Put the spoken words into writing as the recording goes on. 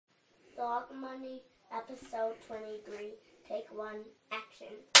Dog Money, episode 23. Take one, action.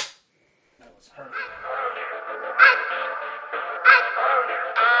 That was perfect.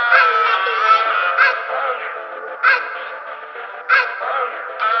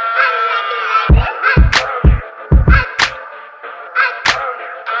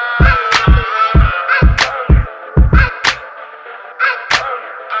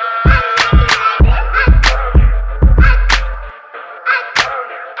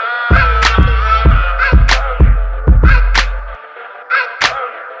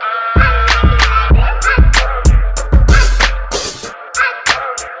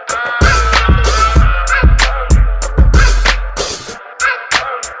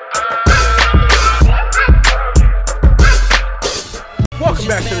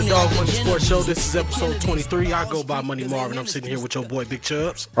 Back to the Dog Money Sports Show. This is episode 23. I go by Money Marvin. I'm sitting here with your boy Big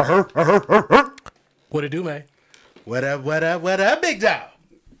Chubbs. What it do, man? What up, Big Dog?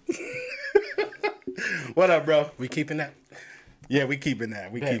 What up, bro? We keeping that? Yeah, we keeping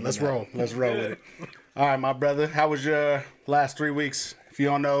that. Let's roll. Let's roll with it. All right, my brother. How was your last 3 weeks? If you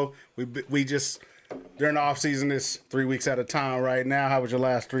don't know, we just during the off season is 3 weeks at a time right now. How was your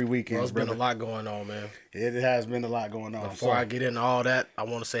last 3 weekends? Well, it's been a lot going on, man. It has been a lot going on. Before I get into all that, I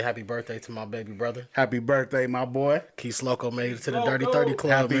want to say happy birthday to my baby brother. Happy birthday, my boy. Keith Loco made it to the Dirty 30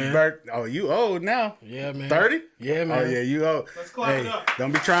 Club, Happy man. birthday. Oh, you old now. Yeah, man. 30? Yeah, man. Oh, yeah, you old. Let's clap it up.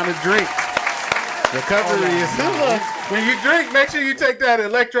 Don't be trying to drink. Recovery is when you drink, make sure you take that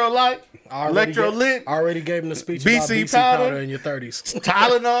electrolyte. Electrolyte. I already gave him the speech BC about BC powder. powder in your 30s.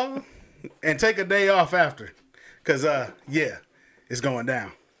 Tylenol, and take a day off after. Because, yeah, it's going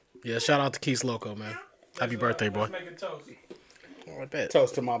down. Yeah, shout out to Keith Loco, man. Happy birthday, boy. Let's make a toast. I bet.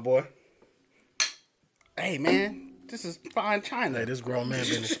 Toast to my boy. Hey, man, this is fine china. Hey, this grown man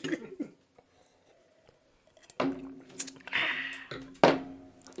business.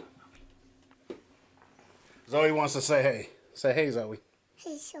 Zoe wants to say hey. Say hey, Zoe.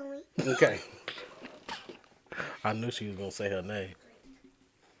 Hey, Zoe. Okay. I knew she was going to say her name.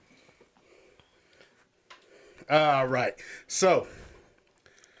 All right. So,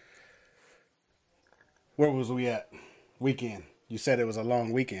 where was we at? Weekend. You said it was a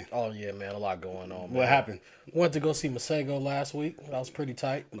long weekend. Oh, yeah, man. A lot going on, man. What happened? Went to go see Masego last week. That was pretty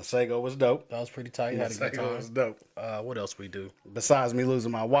tight. Masego was dope. Had a good Masego was time. dope. What else we do? Besides me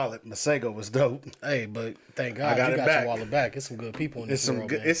losing my wallet, Masego was dope. Hey, but thank God I got you it got back. your wallet back. It's some good people in It's this world,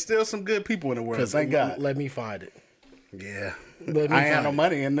 man. It's still some good people in the world. Thank God. Let me find it. Yeah. Let me I ain't had find no it.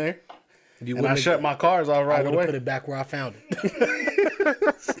 money in there. You And I shut my cars off I right would have away. put it back where I found it.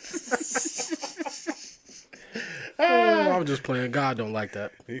 Oh, I'm just playing. God don't like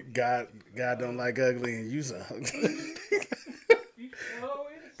that. God don't like ugly and you suck.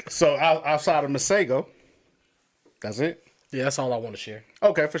 So outside of Masego, that's it. Yeah, that's all I want to share.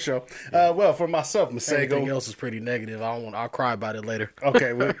 Okay, for sure. Well, for myself, Everything Masego. else is pretty negative. I'll cry about it later.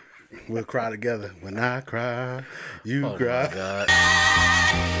 Okay, we'll cry together. When I cry, you Oh cry. my God.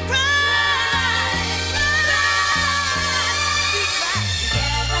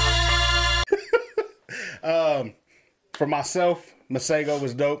 For myself, Masego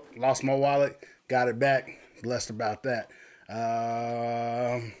was dope. Lost my wallet, got it back. Blessed about that.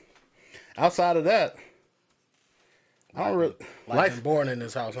 Outside of that, I don't really Life been born in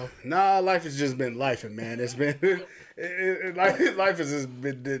this house, huh? Nah, life has just been lifing, man. It's been life has just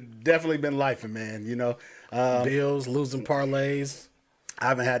been definitely been lifing, man. You know, Bills, losing parlays. I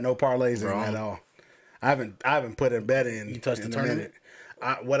haven't had no parlays in Bro. at all. I haven't put a bet in. You touched in the a tournament?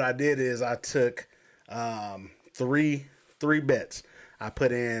 minute. What I did is I took three bets. I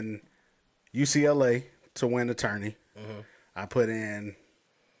put in UCLA to win the tourney. Mm-hmm. I put in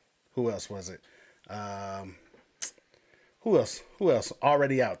who else was it? Who else?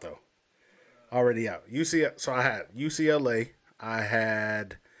 Already out though. Already out. So I had UCLA. I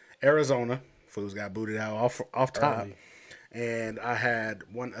had Arizona. Fools got booted out off top. Early. And I had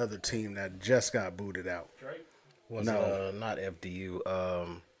one other team that just got booted out. Was No. not FDU.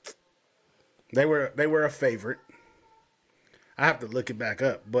 They were a favorite. I have to look it back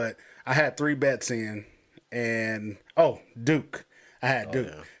up, but I had 3 bets in, and Duke. I had Duke.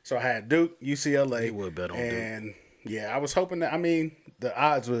 yeah. So I had Duke, UCLA. You would bet on Duke. and yeah, I was hoping that. I mean, the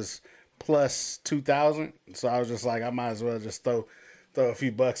odds was plus 2,000, so I was just like, I might as well just throw a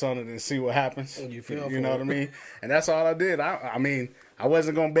few bucks on it and see what happens. You feel you for know it. what I mean? And that's all I did. I mean, I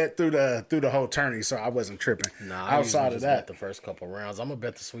wasn't gonna bet through the whole tourney, so I wasn't tripping. Nah, I usually outside of just that, bet the first couple rounds. I'm gonna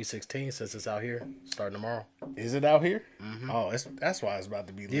bet the Sweet 16 since it's out here starting tomorrow. is it out here? Oh, that's why it's about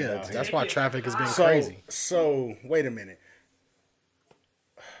to be lit Yeah, out here. that's why traffic has been crazy. So wait a minute.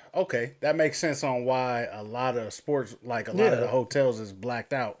 Okay, that makes sense on why a lot of sports, like a lot of the hotels, is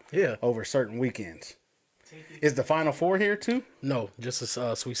blacked out. Yeah. Over certain weekends. Is the Final Four here too? No, just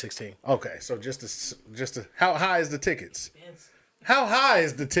a Sweet 16. Okay, so just how high is the tickets? How high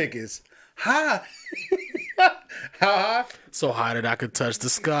is the tickets? High. How high? So high that I could touch the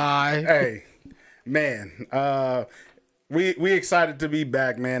sky. Hey, man. We excited to be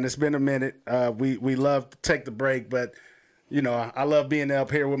back, man. It's been a minute. We love to take the break, but you know, I love being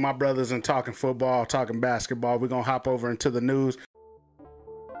up here with my brothers and talking football, talking basketball. We're gonna hop over into the news.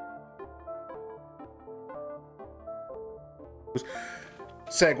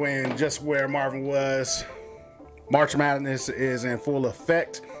 Segueing just where Marvin was, March Madness is in full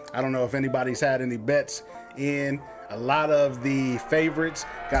effect. I don't know if anybody's had any bets in. A lot of the favorites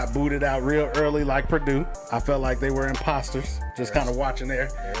got booted out real early, like Purdue. I felt like they were imposters, just kind of watching there.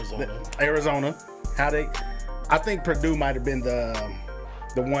 Arizona. I think Purdue might have been the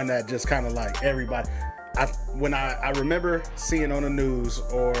one that just kind of like everybody. I remember seeing on the news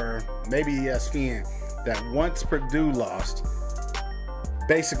or maybe ESPN that once Purdue lost,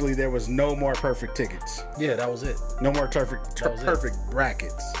 basically there was no more perfect tickets. Yeah, that was it. No more perfect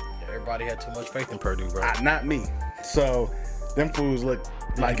brackets. Everybody had too much faith in Purdue, bro. Not me. So them fools look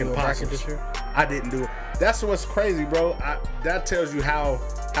like imposters. This year? I didn't do it. That's what's crazy, bro. That tells you how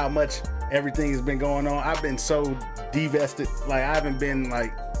much everything has been going on. I've been so divested. Like I haven't been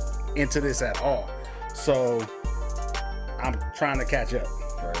like into this at all. So I'm trying to catch up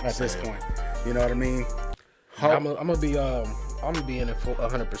at this point. You know what I mean? I'm gonna be in it for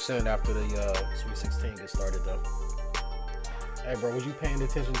 100% after the Sweet 16 gets started though. Hey, bro, was you paying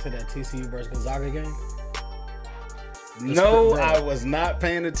attention to that TCU versus Gonzaga game? No, I was not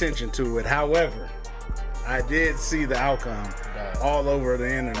paying attention to it. However, I did see the outcome all over the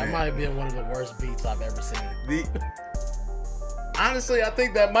internet. That might have been one of the worst beats I've ever seen. Honestly, I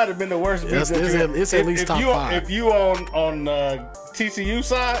think that might have been the worst beat. It's at least top 5. If you on TCU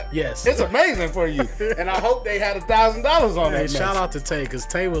side, yes, it's amazing for you. And I hope they had $1,000 on that. Shout out to Tay, because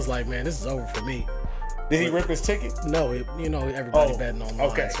Tay was like, "Man, this is over for me." Did he rip his ticket? No, everybody betting online.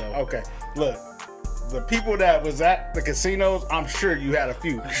 Okay. Look, the people that was at the casinos, I'm sure you had a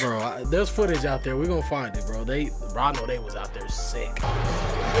few. Bro, there's footage out there. We're gonna find it, bro. I know they was out there sick.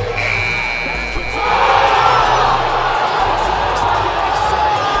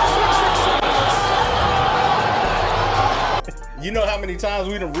 You know how many times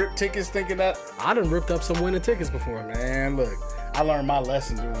we done ripped tickets thinking that? I done ripped up some winning tickets before. Man, look, I learned my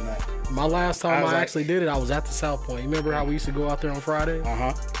lesson doing that. My last time I actually did it, I was at the South Point. You remember how we used to go out there on Friday?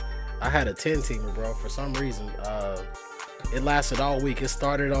 Uh-huh. I had a 10-teamer, bro. For some reason, it lasted all week. It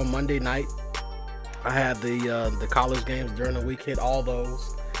started on Monday night. I had the college games during the week, hit all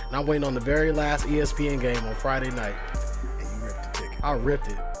those. And I went on the very last ESPN game on Friday night. And you ripped the ticket. I ripped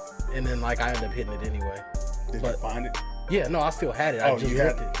it. And then, I ended up hitting it anyway. Did you find it? Yeah, I still had it. I just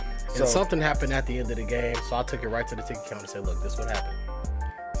ripped it. So, and something happened at the end of the game, so I took it right to the ticket counter and said, "Look, this is what happened."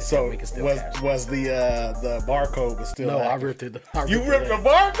 So was the barcode was still? No, active? I ripped it. You ripped the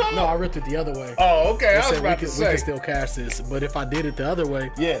barcode? No, I ripped it the other way. Oh, okay. I was about to we say can still cash this, but if I did it the other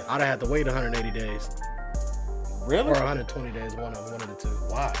way, yeah, I'd have had to wait 180 days. Really? Or 120 days, one of the two.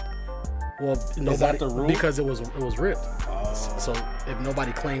 Why? Well, nobody, is that the rule? Because it was ripped. Oh. So if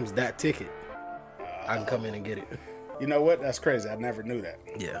nobody claims that ticket, I can come in and get it. You know what? That's crazy. I never knew that.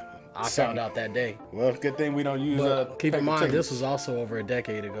 Yeah, I found out that day. Well, good thing we don't use. But keep in mind, tickets. this was also over a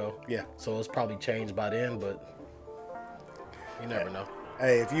decade ago. Yeah. So it's probably changed by then, but you never know.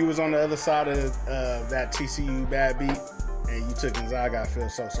 Hey, if you was on the other side of that TCU bad beat and you took Gonzaga, I feel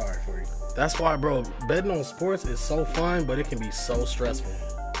so sorry for you. That's why, bro, betting on sports is so fun, but it can be so stressful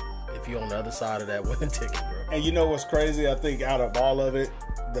if you're on the other side of that winning ticket, bro. And you know what's crazy? I think out of all of it,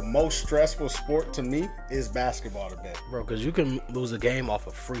 the most stressful sport to me is basketball to bet. Bro, because you can lose a game off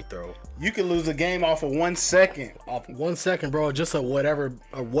a free throw. You can lose a game off of 1 second. Off 1 second, bro, just a whatever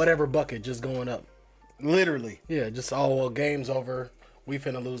bucket just going up. Literally. Yeah, just, game's over. We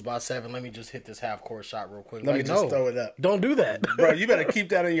finna lose by 7. Let me just hit this half-court shot real quick. Let me just throw it up. Don't do that. Bro, you better keep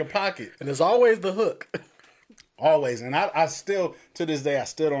that in your pocket. And it's always the hook. Always. And I still, to this day, I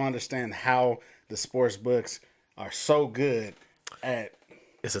still don't understand how the sports books are so good at...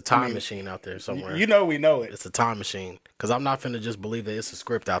 It's a time machine out there somewhere. You know we know it. It's a time machine. Because I'm not finna just believe that it's a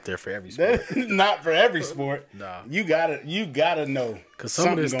script out there for every sport. Not for every sport. Nah. You gotta know. Because some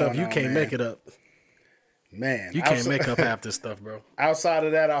of this stuff, you can't make it up. Man. You can't make up half this stuff, bro. Outside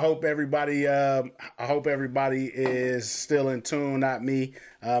of that, I hope everybody is still in tune, not me.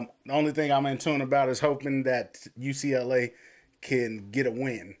 The only thing I'm in tune about is hoping that UCLA can get a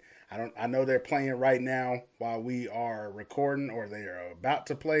win. I know they're playing right now while we are recording, or they are about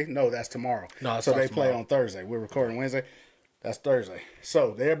to play. No, that's tomorrow. No, it so they starts play tomorrow. on Thursday. We're recording Wednesday. That's Thursday.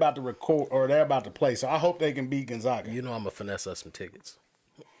 So they're about to record, or they're about to play. So I hope they can beat Gonzaga. You know I'm gonna finesse us some tickets.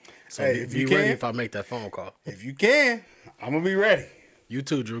 So Hey, be, if be you ready can. if I make that phone call. If you can, I'm gonna be ready. You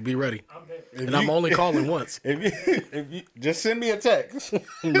too, Drew. Be ready. If And I'm you- only calling once. if you just send me a text.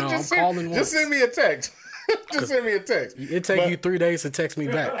 No, I'm calling once. Just send me a text. Just send me a text. It take you 3 days to text me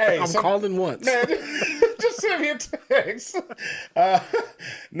back. Hey, I'm calling once. Man, just send me a text.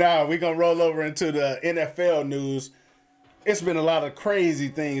 Now we're gonna roll over into the NFL news. It's been a lot of crazy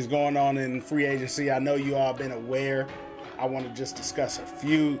things going on in free agency. I know you all been aware. I want to just discuss a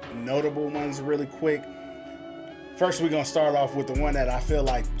few notable ones really quick. First, we're gonna start off with the one that I feel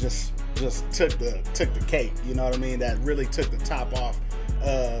like just took the cake. You know what I mean? That really took the top off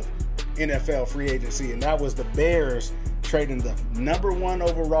of NFL free agency, and that was the Bears trading the number 1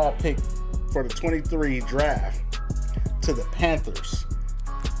 overall pick for the 23 draft to the Panthers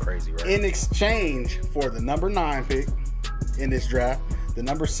Crazy, right? in exchange for the number 9 pick in this draft, the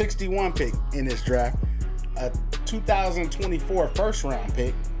number 61 pick in this draft, a 2024 first round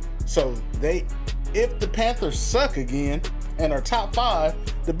pick. So if the Panthers suck again and are top 5,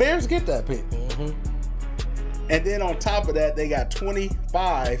 the Bears get that pick. And then on top of that, they got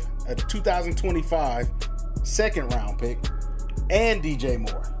a 2025 second round pick and DJ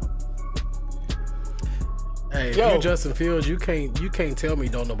Moore. Hey, if Yo. you Justin Fields, you can't tell me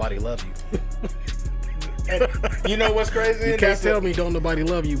don't nobody love you. And you know what's crazy? You can't tell me don't nobody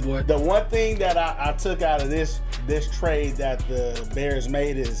love you, boy. The one thing that I took out of this trade that the Bears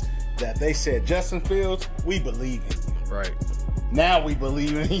made is that they said, Justin Fields, we believe in you. Right. Now we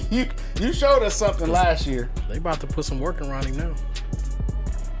believe in you. You showed us something last year. They about to put some work around him now.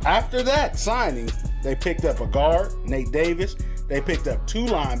 After that signing, they picked up a guard, Nate Davis. They picked up 2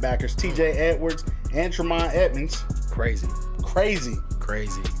 linebackers, TJ Edwards and Tremont Edmonds. Crazy. Crazy.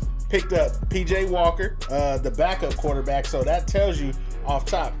 Picked up PJ Walker, the backup quarterback. So that tells you off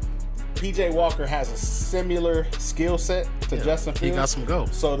top, PJ Walker has a similar skill set to Justin Fields. He got some go.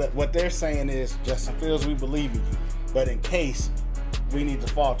 So that what they're saying is, Justin Fields, we believe in you. But in case we need to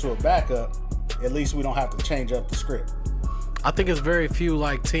fall to a backup, at least we don't have to change up the script. I think it's very few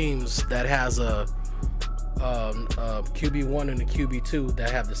like teams that has a QB1 and a QB2 that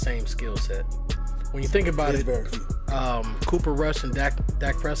have the same skill set. When you think about It's it, very few. Cooper Rush and Dak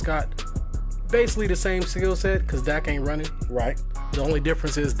Prescott, basically the same skill set because Dak ain't running. Right. The only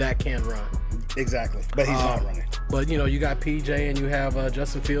difference is Dak can run. Exactly. But he's not running. But you got PJ and you have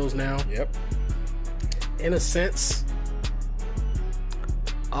Justin Fields now. Yep. In a sense,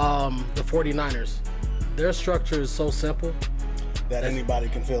 the 49ers, their structure is so simple. That anybody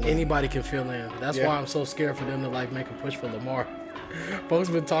can fill in. Anybody can fill in. That's Yeah. why I'm so scared for them to make a push for Lamar. Folks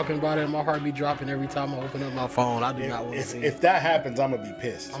been talking about it, and my heart be dropping every time I open up my phone. I do not want to see it. If that happens, I'm gonna be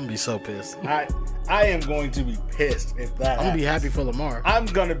pissed. I'm gonna be so pissed. I am going to be pissed if that I'm gonna be happens. happy for Lamar. I'm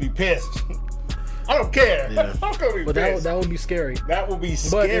gonna be pissed. I don't care. Yeah. I'm gonna be But pissed. that would be scary. That will be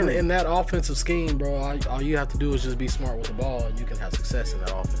But scary. in that offensive scheme, bro, all you have to do is just be smart with the ball, and you can have success in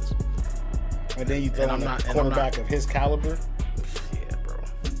that offense. and then you throw and in I'm a not- and I'm quarterback of his caliber. Yeah, bro.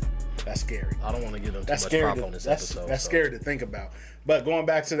 That's scary. I don't want to give them too That's much scary. prop on this That's episode. so. scary to think about. But going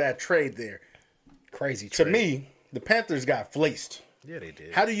back to that trade there, Crazy to trade. me, the Panthers got fleeced. Yeah, they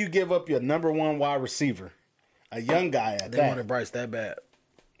did. How do you give up your number 1 wide receiver, a young guy at They that, wanted Bryce that bad.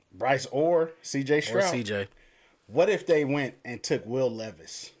 Bryce or CJ Or Stroud? CJ. What if they went and took Will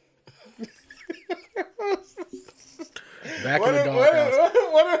Levis? Back in the doghouse.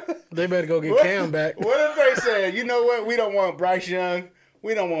 What if, They better go get what- Cam back. what if they said, you know what? We don't want Bryce Young.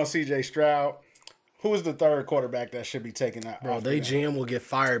 We don't want CJ Stroud. Who's the third quarterback that should be taken out? Bro, off they of them? GM will get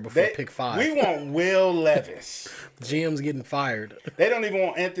fired before pick 5. We want Will Levis. GM's getting fired. They don't even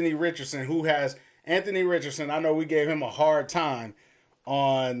want Anthony Richardson, who has Anthony Richardson. I know we gave him a hard time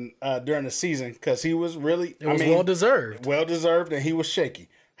on during the season because he was really It was well deserved. well deserved, and he was shaky.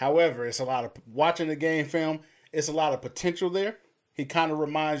 However, it's a lot of watching the game film. It's a lot of potential there. He kind of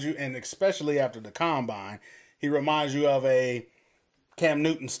reminds you, and especially after the combine, he reminds you of a Cam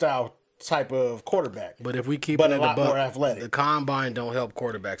Newton style type of quarterback. But if we keep But it a in the lot more buck, athletic. the combine don't help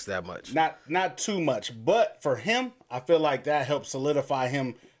quarterbacks that much. Not too much, but for him, I feel like that helps solidify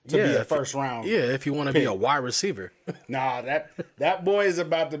him to be a if- first round. Yeah, if you want to be a wide receiver. Nah, that boy is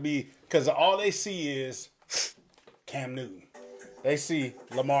about to be, because all they see is Cam Newton. They see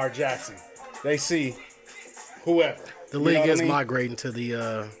Lamar Jackson. They see whoever. The You league know what I is mean? migrating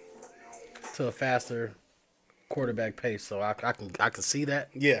to a faster quarterback pace, so I can see that.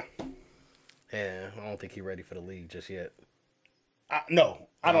 Yeah. And I don't think he's ready for the league just yet. No,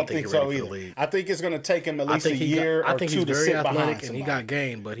 I don't think he's so ready for the either. league. I think it's going to take him at I least a think year I or think two he's to very sit behind athletic and somebody. he got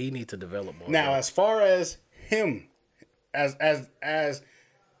game, but he needs to develop more. Now, bro. as far as him as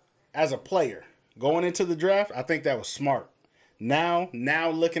a player going into the draft, I think that was smart. Now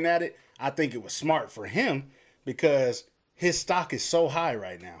looking at it, I think it was smart for him because his stock is so high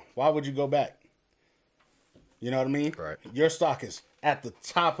right now. Why would you go back? You know what I mean? Right. Your stock is at the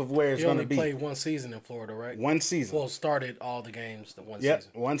top of where it's he going only to be. played one season in Florida, right? One season. Well, started all the games the one Yep,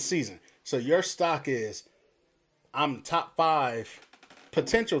 season. one season. So your stock is, I'm top 5,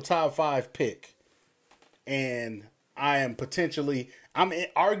 potential top 5 pick, and I am arguably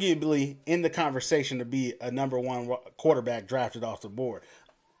in the conversation to be a number 1 quarterback drafted off the board.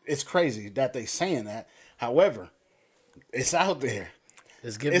 It's crazy that they saying that. However, it's out there.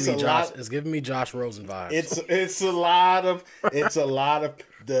 It's giving me Josh Rosen vibes. It's a lot of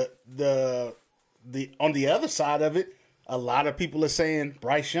the on the other side of it, a lot of people are saying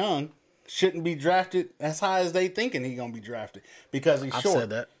Bryce Young shouldn't be drafted as high as they thinking he's gonna be drafted because he's I've short. said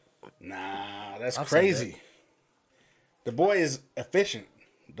that. Nah, that's I've said crazy. The boy is efficient.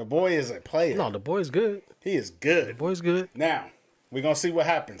 The boy is a player. No, the boy's good. He is good. The boy's good. Now, we're going to see what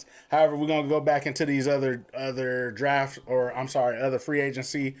happens. However, we're going to go back into these other draft, or I'm sorry, other free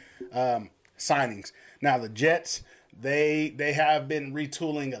agency signings. Now, the Jets, they have been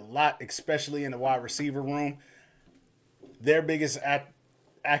retooling a lot, especially in the wide receiver room. Their biggest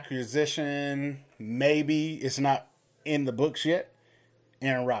acquisition, maybe it's not in the books yet,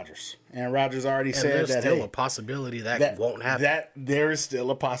 Aaron Rodgers. Aaron Rodgers already said there's that still a possibility that won't happen. That there is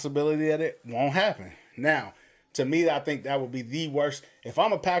still a possibility that it won't happen. Now, to me, I think that would be the worst. If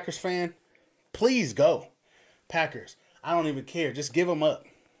I'm a Packers fan, please go. Packers. I don't even care. Just give them up.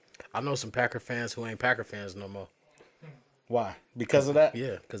 I know some Packer fans who ain't Packer fans no more. Why? Because of that?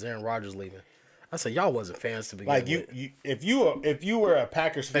 Yeah, because Aaron Rodgers leaving. I said y'all wasn't fans to begin Like with. if you were a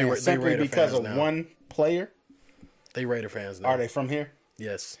Packers fan they simply Raider because fans of now. one player, They Raider fans now. are they from here?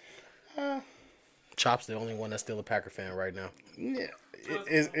 Yes. Chop's the only one that's still a Packer fan right now. Yeah.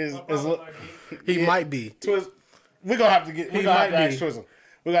 He might be. We're gonna have to get. We're gonna have to might ask be. Twizzle.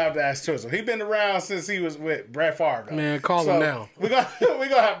 We're gonna have to ask Twizzle. He's been around since he was with Brett Favre. Though. Man, call him now. We're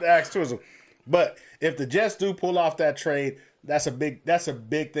gonna have to ask Twizzle. But if the Jets do pull off that trade, that's a big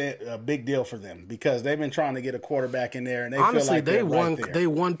deal for them because they've been trying to get a quarterback in there, and they Honestly, feel like they they're one right there. they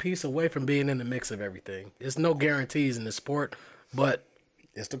one piece away from being in the mix of everything. There's no guarantees in the sport, but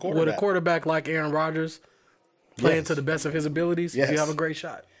It's the with quarterback, a quarterback like Aaron Rodgers playing Yes. to the best of his abilities, Yes. you have a great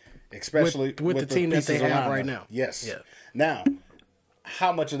shot. especially with the team that they pieces have around right them. now. Yes. Yeah. Now,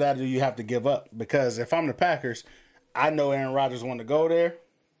 how much of that do you have to give up? Because if I'm the Packers, I know Aaron Rodgers want to go there.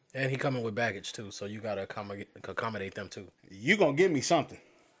 And he coming with baggage too, so you gotta accommodate them too. You gonna give me something?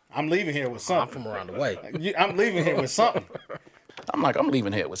 I'm leaving here with I'm something. from around the way. I'm leaving here with something. I'm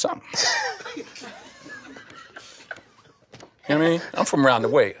leaving here with something. You know what I mean? I'm from around the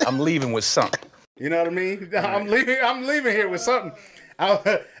way. I'm leaving with something. You know what I mean? I'm leaving here with something.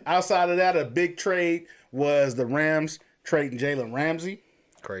 Outside of that, a big trade was the Rams trading Jalen Ramsey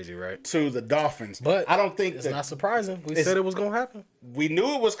Crazy, right? to the Dolphins. But I don't think it's that not surprising. We said it was gonna happen. we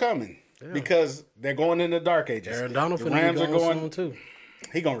knew it was coming because they're going in the dark ages. Aaron Donald the finna Rams be are going going. soon too.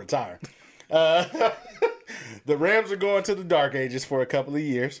 He gonna retire. The Rams are going to the dark ages for a couple of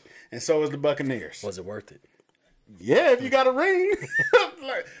years, and so is the Buccaneers. Was it worth it? Yeah, if you got a ring.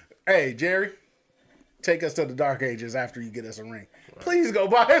 Like, hey, Jerry, take us to the dark ages after you get us a ring. Please go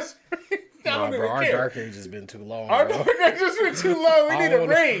buy us. I Nah, don't bro, even our care. dark age has been too long. Our bro. dark ages been too long. We need a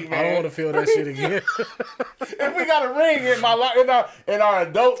ring, man. I don't want to feel that shit again. If we got a ring in my in our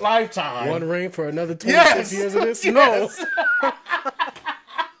adult lifetime, One ring for another 26 Yes. years of this?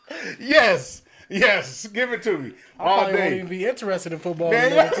 Yes. yes, give it to me No. I all probably won't day. even be interested in football Man,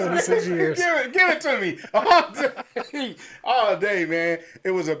 in another 26 years. give it to me all day, man.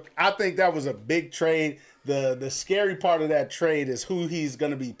 I think that was a big trade. The scary part of that trade is who he's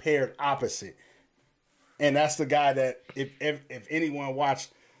going to be paired opposite, and that's the guy that if anyone watched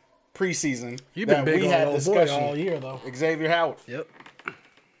preseason, You've been that big we on had old boy discussion. all year, though. Xavier Howard. Yep.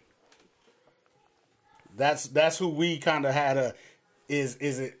 That's who we kind of had is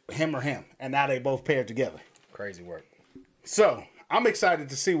it him or him, and now they both paired together. Crazy work. So I'm excited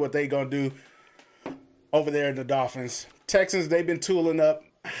to see what they gonna do over there in the Dolphins. Texans, they've been tooling up.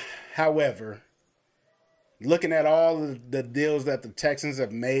 However, looking at all of the deals that the Texans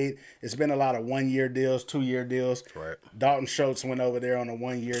have made, it's been a lot of 1-year deals, 2-year deals. Right. Dalton Schultz went over there on a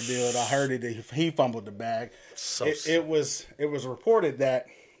 1-year deal. I heard it. He fumbled the bag. So It was reported that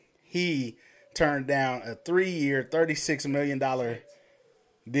he turned down a 3-year, $36 million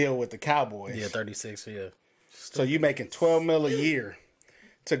deal with the Cowboys. yeah, 36. Yeah. So you making $12 million a year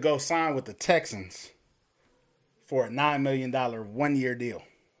to go sign with the Texans for a $9 million 1 year deal.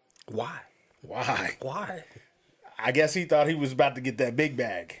 Why? Why? Why? I guess he thought he was about to get that big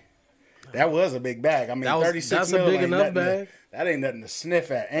bag. That was a big bag. I mean, That's 36 a mil big ain't enough nothing bag. that ain't nothing to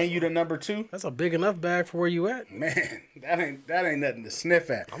sniff at. And you the number 2? That's a big enough bag for where you at. Man, that ain't nothing to sniff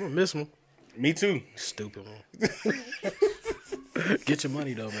at. I'm gonna miss him. Me too. Stupid one. Get your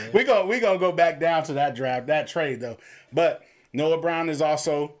money though, man. We gonna go back down to that draft, that trade though. But Noah Brown is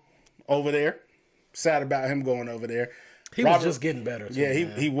also over there. Sad about him going over there. He was just getting better. Too, Yeah,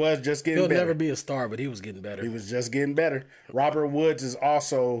 man. he was just getting He'll better. never be a star, but he was getting better. He was just getting better. Robert Woods is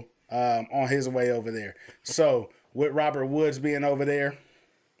also on his way over there. So with Robert Woods being over there,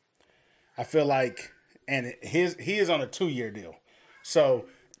 I feel like, and he is on a 2-year deal. So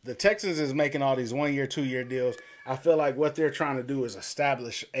the Texans is making all these 1 year, 2 year deals. I feel like what they're trying to do is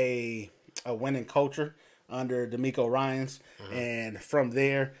establish a winning culture under DeMeco Ryans, and from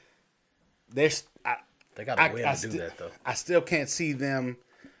there, they got to win to do that though. I still can't see them.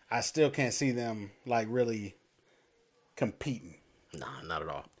 Like really competing. Nah, not at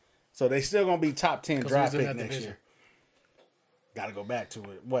all. So they still gonna be top 10 draft who's in pick that next division? year. Got to go back to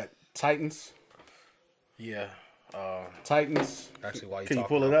it. What, Titans? Yeah. Titans. Actually, while you Can you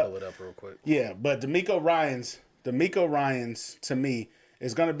talking, pull it I'll up? pull it up real quick. Yeah, but DeMeco Ryans to me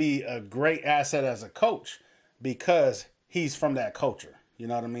is going to be a great asset as a coach because he's from that culture. You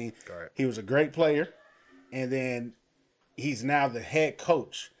know what I mean? Right. He was a great player, and then he's now the head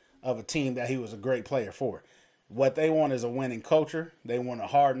coach of a team that he was a great player for. What they want is a winning culture. They want a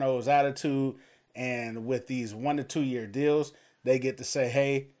hard-nosed attitude, and with these 1 to 2 year deals, they get to say,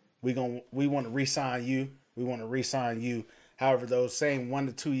 "Hey, we want to re-sign you. We want to re-sign you." However, those same 1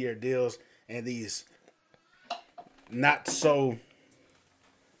 to 2 year deals and these not so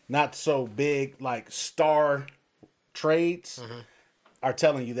big like star trades are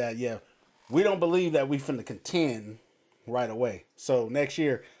telling you that, yeah, we don't believe that we finna contend right away. So next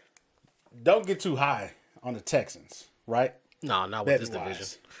year, don't get too high on the Texans, right? No, not with this Betting-wise.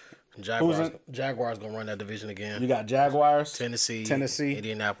 division. Jaguars gonna run that division again. You got Jaguars, Tennessee,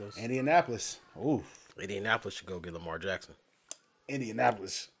 Indianapolis. Ooh, Indianapolis should go get Lamar Jackson.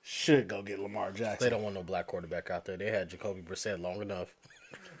 Indianapolis should go get Lamar Jackson. They don't want no black quarterback out there. They had Jacoby Brissett long enough.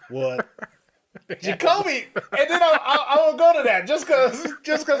 What? Jacoby, and then I will go to that just because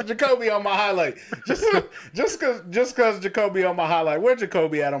Jacoby on my highlight, just because Jacoby on my highlight. Where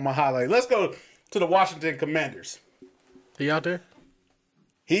Jacoby at on my highlight? Let's go to the Washington Commanders. He out there?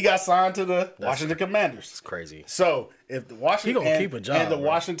 He got signed to the Washington Commanders. It's crazy. So if the Washington He gonna keep a job, and the bro.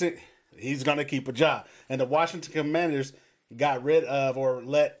 Washington, he's gonna keep a job, and the Washington Commanders got rid of or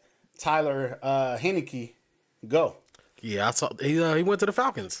let Tyler Heineke go Yeah, I saw he went to the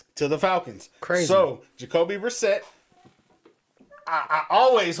Falcons. to the Falcons. Crazy. So Jacoby Brissett, I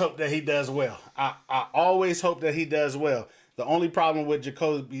always hope that he does well. I always hope that he does well. The only problem with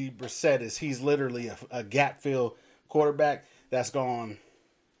Jacoby Brissett is he's literally a gap fill quarterback that's going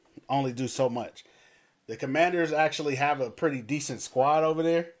to only do so much. The Commanders actually have a pretty decent squad over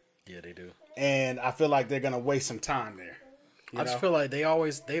there, Yeah, they do. and I feel like they're going to waste some time there. I just feel like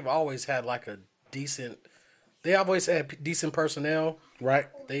they've always had like a decent. They always had decent personnel. Right?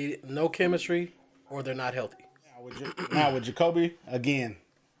 They no chemistry, or they're not healthy. Now with Jacoby, again,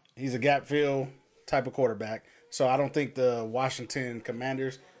 he's a gap fill type of quarterback. So I don't think the Washington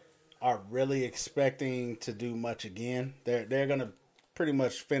Commanders are really expecting to do much again. They're going to pretty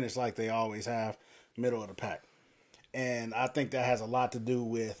much finish like they always have, middle of the pack. And I think that has a lot to do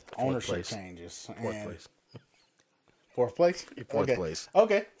with ownership place. changes. Fourth And- place. Fourth place? Fourth Okay. place.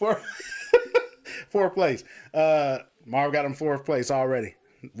 Okay. Fourth place. Marv got him fourth place already.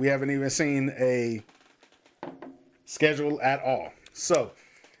 We haven't even seen a schedule at all. So,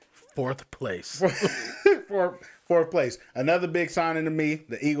 Fourth place. fourth place. Another big signing to me,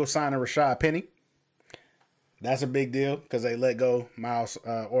 the Eagles signing Rashad Penny. That's a big deal because they let go Miles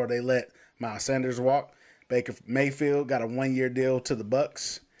Sanders walk. Baker Mayfield got a 1 year deal to the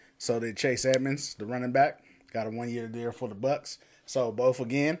Bucks. So did Chase Edmonds, the running back, got a 1 year deal for the Bucks. So both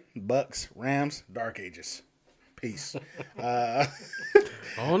again, Bucks, Rams, Dark Ages. Peace. I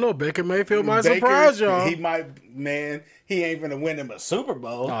don't know. Baker Mayfield might surprise y'all. He might, man. He ain't gonna win him a Super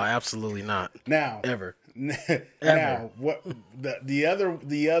Bowl. No, absolutely not. Now, Ever. now, what the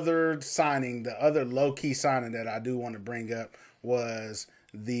other signing, the other low key signing that I do want to bring up was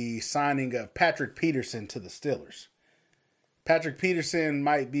the signing of Patrick Peterson to the Steelers. Patrick Peterson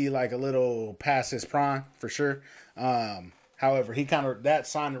might be like a little past his prime for sure. However, that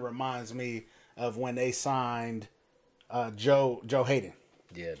signing reminds me of when they signed Joe Hayden.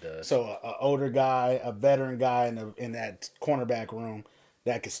 Yeah, it does. So a older guy, a veteran guy in that cornerback room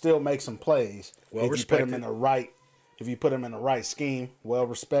that could still make some plays. Well if you put him respected. in the right, if you put him in the right scheme, well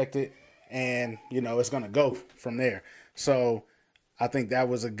respected, and it's going to go from there. So I think that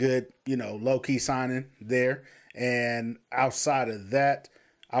was a good, low key signing there. And outside of that,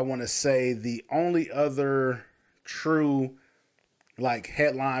 I want to say the only other true like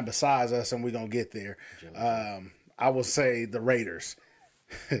headline besides us, and we're going to get there. I will say the Raiders.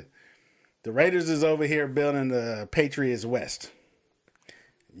 The Raiders is over here building the Patriots West.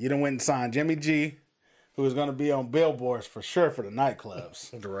 You done went and signed Jimmy G, who is going to be on billboards for sure for the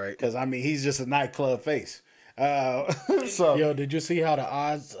nightclubs. Right. Because, he's just a nightclub face. So, Yo, did you see how the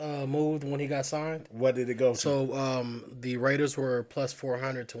odds moved when he got signed? what did it go to? So the Raiders were plus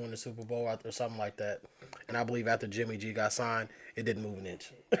 400 to win the Super Bowl or something like that. And I believe after Jimmy G got signed, it didn't move an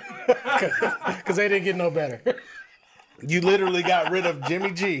inch. Because they didn't get no better. You literally got rid of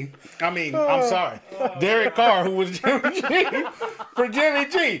Jimmy G. I'm sorry. Derek Carr, who was Jimmy G, for Jimmy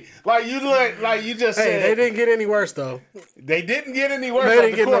G. Like you just Hey, said. they didn't get any worse, though. They didn't get any worse They on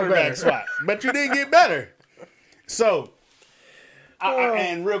didn't the get no quarterback better. spot, but you didn't get better. So,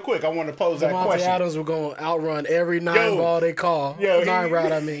 and real quick, I want to pose that Devontae question. Adams were going to outrun every nine ball they call. Nine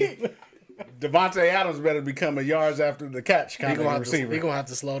route, I mean. Devontae Adams better become a yards after the catch kind of receiver. He's going to have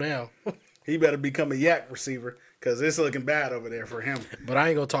to slow down. He better become a yak receiver because it's looking bad over there for him. But I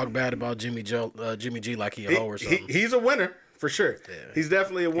ain't going to talk bad about Jimmy G like he a hoe or something. He's a winner for sure. Yeah. He's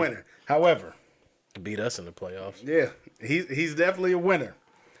definitely a winner. However, Beat us in the playoffs. yeah, he's definitely a winner.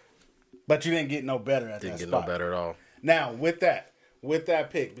 But you didn't get no better at Didn't that get spot. no better at all. Now with that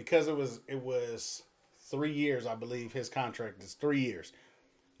pick, because it was 3 years, I believe his contract is 3 years.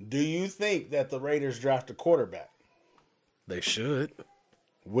 Do you think that the Raiders draft a quarterback? They should.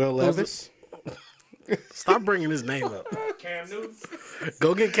 Will Levis? Stop bringing his name up. Cam Newton.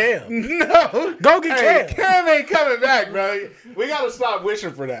 Go get Cam. No. Go get Hey, Cam. Cam ain't coming back, bro. We got to stop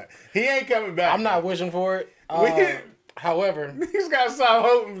wishing for that. He ain't coming back. I'm not wishing for it. However, He's got to stop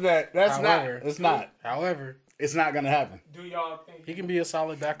hoping for that. However, It's not going to happen. Do y'all think he can be a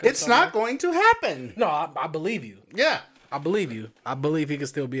solid backup. It's somewhere. not going to happen. No, I believe you. Yeah. I believe you. I believe he can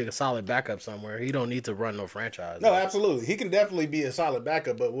still be a solid backup somewhere. He don't need to run no franchise. No, absolutely. He can definitely be a solid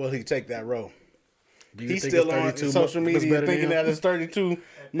backup, but will he take that role? Do you He's think still it's on 32 social was media better than thinking him? that it's 32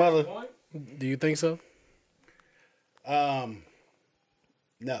 mother. point? Do you think so?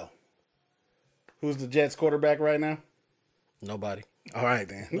 No. Who's the Jets quarterback right now? Nobody. All right,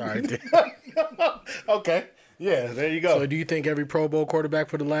 then. All right. Then. Okay. Yeah, there you go. So do you think every Pro Bowl quarterback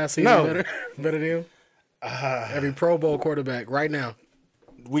for the last season No. better than him? Every Pro Bowl quarterback right now.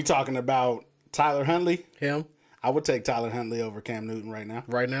 We talking about Tyler Huntley? Him I would take Tyler Huntley over Cam Newton right now.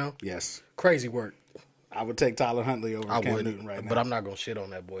 right now. Yes. Crazy work. I would take Tyler Huntley over I Cam would, Newton right now. but I'm not gonna shit on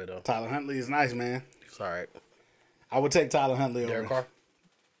that boy though. Tyler Huntley is nice, man. It's all right. I would take Tyler Huntley Derek over. Carr.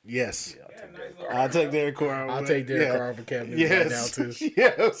 Yes. Yeah, nice little- I'll take Derek Carr. I'll take Derek Carr over Cam Newton right now too.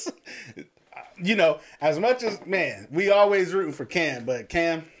 Yes. As much as, man, we always rooting for Cam, but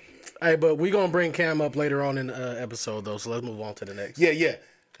Cam, Hey, but we gonna bring Cam up later on in the episode though. So let's move on to the next. yeah.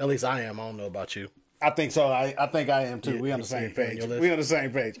 At least I am. I don't know about you. I think so. I think I am too. Yeah, We on the you same see it on page. your list? We on the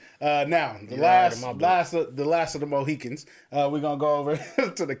same page. Now the You're all right in my book. the last of the Mohicans. We're gonna go over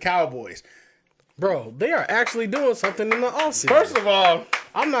to the Cowboys. Bro, they are actually doing something in the offseason. First of all,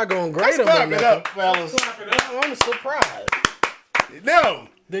 I'm not going to grade them. clap or it nothing. up, fellas. I'm surprised. No,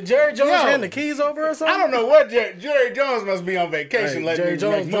 Did Jerry Jones Yo. hand the keys over or something? I don't know what Jerry Jones must be on vacation. Hey, letting Jerry me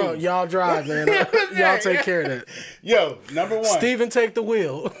Jones, make bro, moves. y'all drive, man. Y'all take care of that. Yo, number one. Steven, take the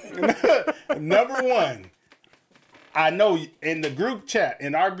wheel. Number one, I know in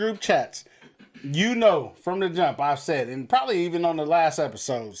our group chats, from the jump, I've said, and probably even on the last couple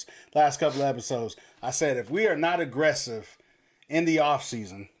of episodes, I said, if we are not aggressive in the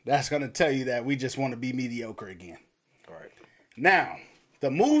offseason, that's going to tell you that we just want to be mediocre again. All right. Now,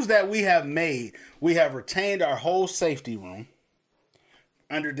 the moves that we have made, we have retained our whole safety room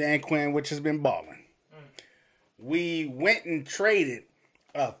under Dan Quinn, which has been balling. We went and traded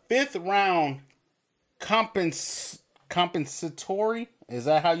a 5th round compensatory. Is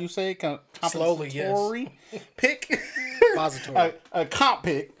that how you say it? Slowly, yes. Compensatory pick. Pository. a comp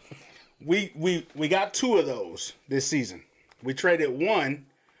pick. We got 2 of those this season. We traded one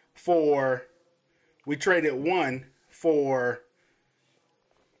for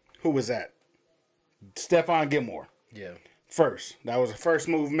who was that? Stephon Gilmore. Yeah. First. That was the first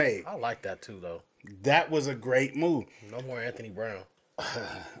move made. I like that too, though. That was a great move. No more Anthony Brown.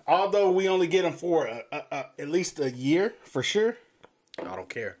 Although we only get him for at least a year for sure. I don't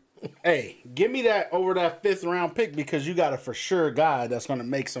care. Hey, give me that over that 5th round pick because you got a for sure guy that's going to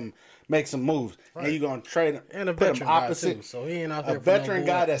make some moves, and you're going to trade him And a put him veteran guy, opposite too, so he ain't out there a for no veteran bull-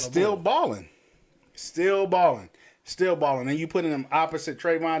 guy that's no still bull. balling, and you putting him opposite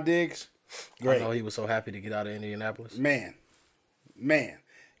Trayvon Diggs. I Great. know he was so happy to get out of Indianapolis. Man,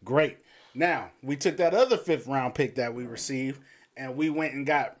 great. Now, we took that other 5th round pick that we received, and we went and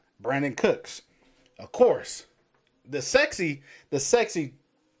got Brandon Cooks. Of course, the sexy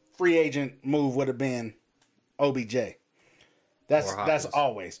free agent move would have been OBJ. That's Or Hopkins.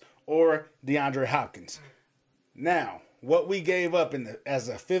 always. Or DeAndre Hopkins. Now, what we gave up as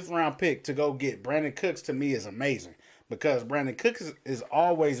a 5th round pick to go get Brandon Cooks to me is amazing because Brandon Cooks has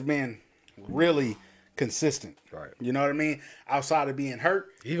always been really consistent. Right. You know what I mean? Outside of being hurt,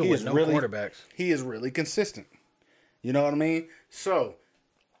 Even he with is no really, quarterbacks. he is really consistent. You know what I mean? So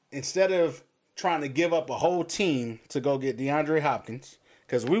instead of trying to give up a whole team to go get DeAndre Hopkins,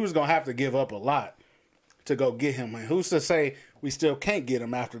 because we was gonna have to give up a lot to go get him, and who's to say we still can't get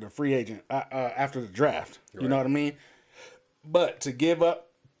him after the free agent after the draft? You know what I mean? But to give up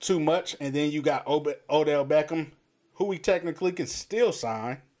too much, and then you got Odell Beckham, who we technically can still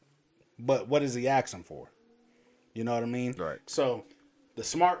sign, but what is he asking for? You know what I mean? Right. So the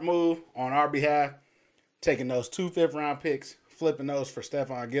smart move on our behalf, taking those 2 5th round picks, flipping those for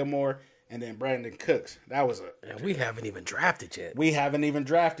Stephon Gilmore, and then Brandon Cooks. That was And we haven't even drafted yet. we haven't even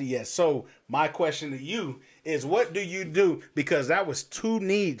drafted yet. So my question to you is, what do you do? Because that was 2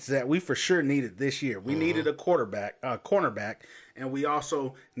 needs that we for sure needed this year. We needed a cornerback, and we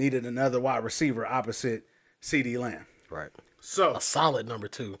also needed another wide receiver opposite CeeDee Lamb. Right. So A solid number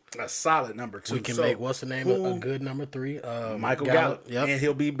 2. a solid number 2. We can So make what's the name who- a good number 3? Michael Gallup. Yep. And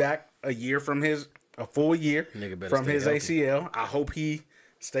he'll be back a full year Nigga better from stay his healthy. ACL. I hope he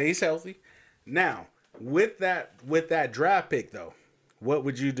stays healthy. Now, with that draft pick though, what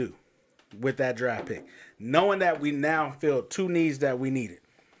would you do with that draft pick? Knowing that we now filled 2 needs that we needed.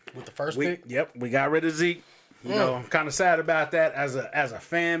 With the first pick. We got rid of Zeke. You know, I'm kind of sad about that as a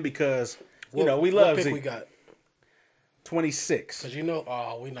fan because we What love pick Zeke. we got? 26. Because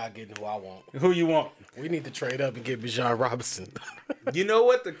we're not getting who I want. Who you want? We need to trade up and get Bijan Robinson. You know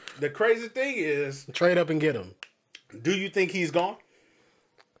what the crazy thing is? Trade up and get him. Do you think he's gone?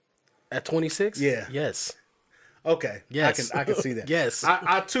 At 26? Yeah. Yes. Okay. Yes. I can see that. Yes.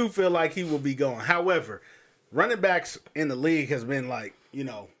 I too feel like he will be going. However, running backs in the league has been like,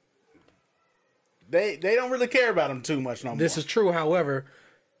 they don't really care about him too much no more. This is true. However,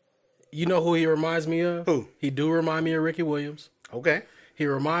 you know who he reminds me of? Who? He do remind me of Ricky Williams. okay. He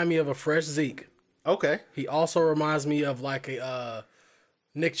remind me of a fresh Zeke. Okay. He also reminds me of like a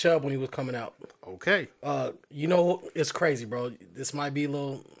Nick Chubb when he was coming out. Okay. It's crazy, bro. This might be a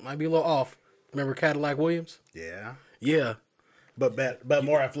little off. Remember Cadillac Williams? Yeah. Yeah, But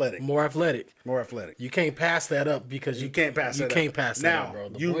more athletic. more athletic. More athletic. You can't pass that up because You can't pass that You up. can't pass that Now, up, bro.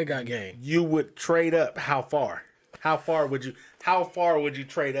 The boy got game. You would trade up how far? How far would you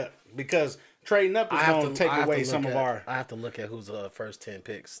trade up? Because trading up is going to take away some of our. I have to look at who's the first 10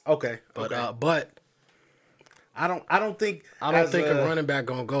 picks. Okay. But okay. but I don't think I don't as think a running back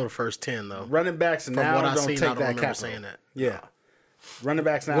gonna go the first 10 though. running backs From now what I don't seen, take I don't that remember capital. saying that. Yeah. Running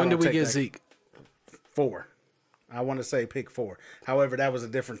backs now. When did don't we take get that. Zeke? 4. I want to say pick 4. However, that was a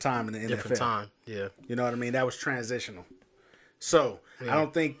different time in the Different NFL. time. Yeah. You know what I mean? That was transitional. So I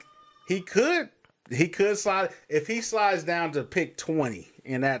don't think he could slide if he slides down to pick 20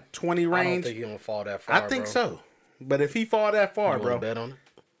 in that 20 I don't range. think he's gonna fall that far. I think bro. so. But if he fall that far, You bro, wanna bet on it?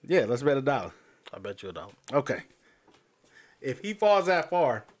 yeah, let's bet $1. I bet you a dollar. Okay. If he falls that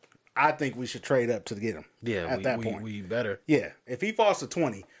far, I think we should trade up to get him. Yeah, at that point. we better. Yeah, if he falls to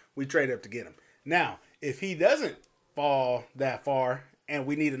 20, we trade up to get him. Now, if he doesn't fall that far and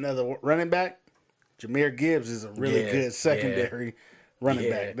we need another running back, Jahmyr Gibbs is a really Yeah, good secondary running Yeah.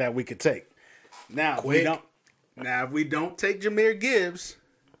 back that we could take. Now, Quick. if we don't take Jahmyr Gibbs,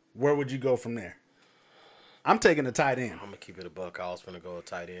 where would you go from there? I'm taking a tight end. I'm gonna keep it a buck. I was gonna go a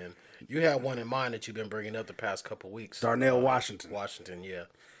tight end. You had one in mind that you've been bringing up the past couple weeks. Darnell Washington. Washington, yeah.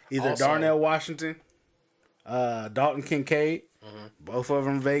 Either Also- Darnell Washington, Dalton Kincaid, Mm-hmm. both of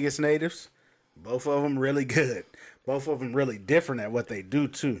them Vegas natives, both of them really good, both of them really different at what they do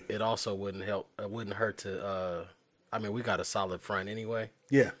too. It also wouldn't help. It wouldn't hurt to. I mean, we got a solid front anyway.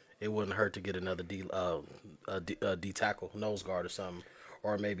 Yeah, It wouldn't hurt to get another D tackle, nose guard or something,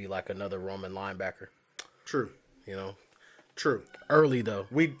 or maybe like another Roman linebacker. true, You know, true. early though.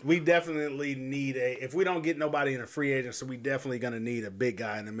 We definitely need if we don't get nobody in a free agency, we definitely gonna need a big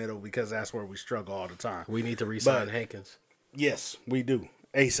guy in the middle because that's where we struggle all the time. We need to re-sign But- Hankins. Yes, we do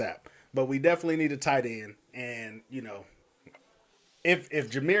ASAP, but we definitely need a tight end, and if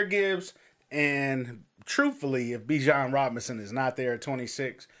Jahmyr Gibbs and truthfully, if Bijan Robinson is not there at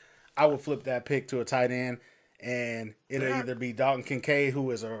 26, I would flip that pick to a tight end, and it'll either be Dalton Kincaid,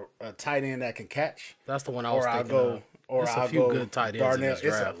 who is a tight end that can catch, That's the one I was or I'll thinking go, of. or There's I'll a few go good tight ends in Darnell. this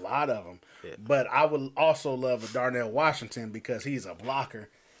It's a draft. lot of them, but I would also love a Darnell Washington because he's a blocker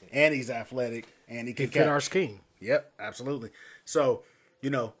and he's athletic and he can He fit catch. our scheme. Yep, absolutely. So,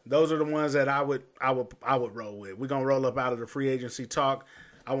 those are the ones that I would roll with. We're gonna roll up out of the free agency talk.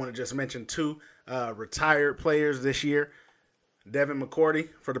 I want to just mention 2 retired players this year: Devin McCourty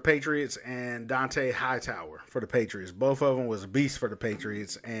for the Patriots and Dante Hightower for the Patriots. Both of them was beasts for the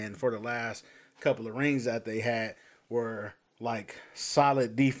Patriots, and for the last couple of rings that they had were like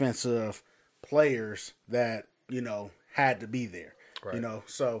solid defensive players that had to be there. Right.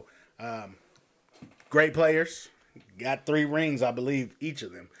 So great players. Got 3 rings, I believe, each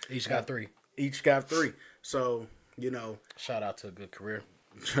of them. Each got 3. Each got 3. So, Shout out to a good career.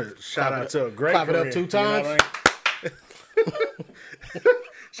 shout out to a great clap it career. up 2 You know times. what I mean?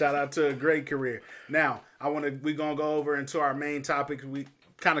 Shout out to a great career. Now, we're going to go over into our main topic. We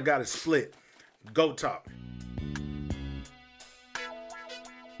kind of got it split. GOAT talk.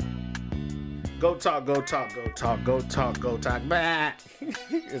 Go talk, go talk, go talk, go talk, go talk. Bah.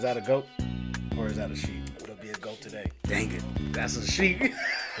 Is that a goat or is that a sheep? It'll be a goat today. Dang it, that's a sheep.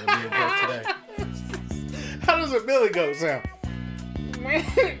 It'll be a goat today. How does a billy goat sound?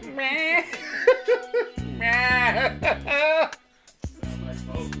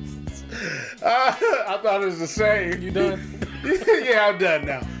 I thought it was the same. You done? Yeah, I'm done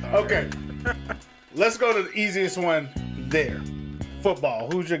now. Okay, let's go to the easiest one there. Football.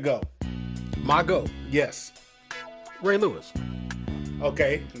 Who's your goat? My goat, Yes. Ray Lewis.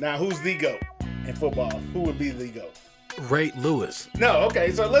 Okay, now who's the goat in football? Who would be the goat? Ray Lewis. No.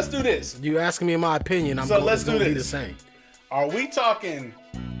 Okay, so let's do this. You asking me my opinion? I'm So going, let's it's gonna do be this. the same. Are we talking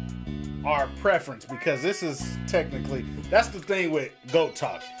our preference? Because this is technically, that's the thing with GOAT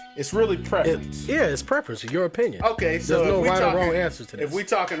talk. It's really preference. It's preference. Your opinion. Okay, so there's no if we right talking, or wrong answer to this. If we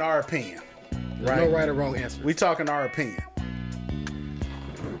talking our opinion, There's no right or wrong answer. we talking our opinion.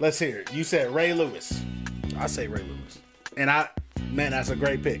 Let's hear it. You said Ray Lewis, I say Ray Lewis, and that's a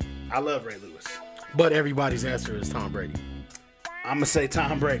great pick. I love Ray Lewis. but everybody's answer is Tom Brady, I'm gonna say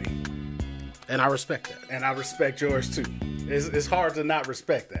Tom Brady, and I respect that. and I respect yours too. It's hard to not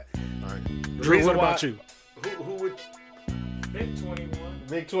respect that. All right. The Drew, reason what about why- you? Who would Big 21.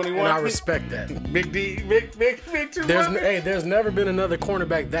 Big 21? And I respect that. Big D, Big 21. There's never been another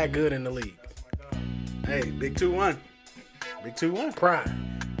cornerback that good in the league. Hey, Big 2-1. Big 2-1. Prime.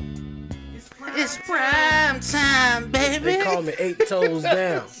 It's prime time, baby. They call me 8 toes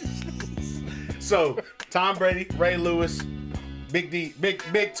down. So, Tom Brady, Ray Lewis, Big D, Big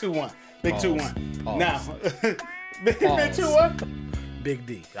 2-1. Big Pause. 2-1. Pause. Now, Big Pause. 2-1. Big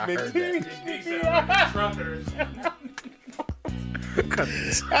D. I Big heard D. that. Big sound like truckers. Cut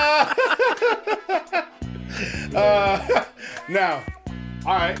this. Now,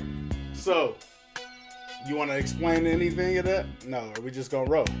 all right. So, you want to explain anything of that? No, are we just going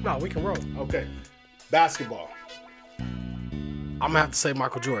to roll? No, we can roll. Okay. Basketball. I'm gonna have to say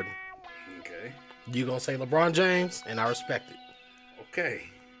Michael Jordan. Okay. You gonna say LeBron James, and I respect it. Okay.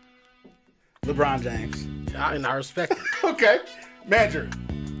 LeBron James. And I respect it. Okay. Manager.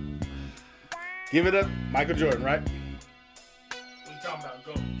 Give it up. Michael Jordan, right? We talking about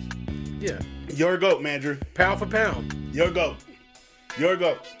goats. Yeah. Your GOAT, manager. Pound for pound. Your GOAT. Your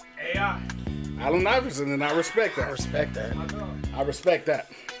GOAT. AI. Allen Iverson, and I respect I that. respect that. My dog. I respect that.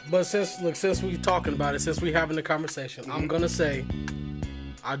 But since we talking about it, since we having the conversation, I'm gonna say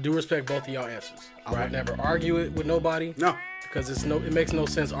I do respect both of y'all answers. I Right. would never argue it with nobody. No. Because it makes no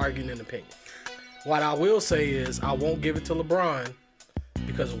sense arguing an opinion. What I will say is I won't give it to LeBron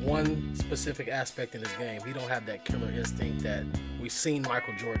because of one specific aspect in his game. He don't have that killer instinct that we've seen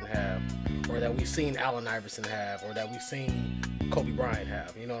Michael Jordan have, or that we've seen Allen Iverson have, or that we've seen Kobe Bryant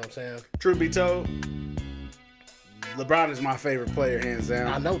have. You know what I'm saying? Truth be told, LeBron is my favorite player, hands I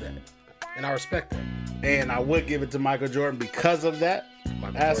down. know that, and I respect that. And I would give it to Michael Jordan because of that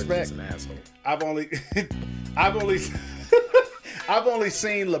Michael aspect. Jordan's an asshole. I've only I've only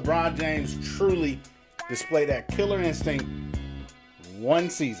seen LeBron James truly display that killer instinct one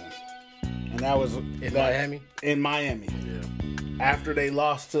season. And that was In Miami? In Miami. Yeah. After they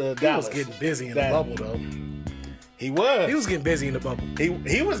lost to He was Dallas. getting busy in That- the bubble, though. He was. He was getting busy in the bubble.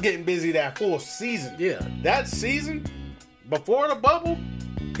 He was getting busy that full season. Yeah. That season, before the bubble,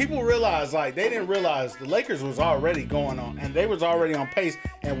 people realized, like, they didn't realize the Lakers was already going on, and they was already on pace,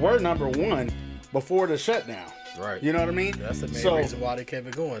 and were number one before the shutdown. Right. You know what I mean? That's the main reason why they kept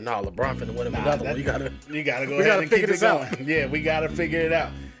it going. No, LeBron finna win him another one. You gotta go we ahead gotta and figure keep it this out. going. Yeah, we gotta figure it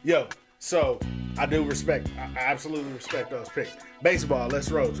out. Yo, so I absolutely respect those picks. Baseball, let's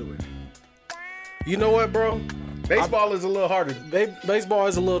roll to it. You know what, bro? Baseball is a little harder. Baseball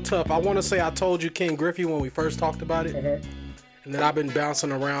is a little tough. I want to say I told you Ken Griffey when we first talked about it, and then I've been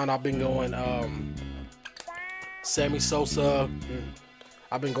bouncing around. I've been going Sammy Sosa.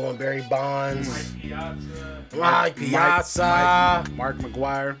 I've been going Barry Bonds, Mike Piazza, Mark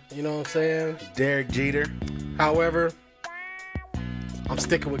McGuire, you know what I'm saying? Derek Jeter. However, I'm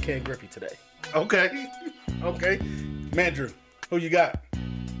sticking with Ken Griffey today. Okay. Mandrew, who you got?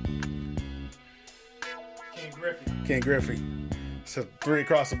 Ken Griffey. So 3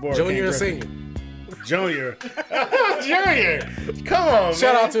 across the board. Junior or Ken senior? Griffey. Junior. Junior. Come on,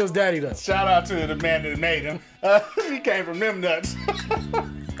 Shout man. out to his daddy, though. Shout out to the man that made him. He came from them nuts.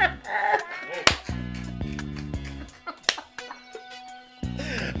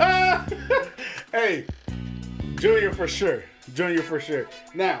 Hey, Junior for sure. Junior for sure.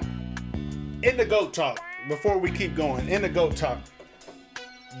 Now, in the GOAT talk, before we keep going, in the GOAT talk,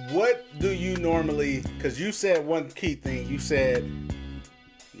 what do you normally, because you said one key thing, you said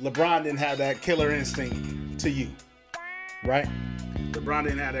LeBron didn't have that killer instinct to you, right? LeBron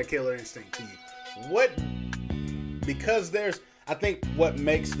didn't have that killer instinct to you. What, because I think what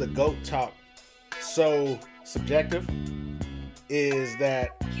makes the GOAT talk so subjective is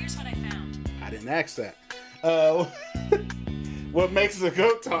that, Here's what I found. I didn't ask that. What makes the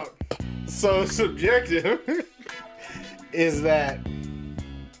GOAT talk so subjective is that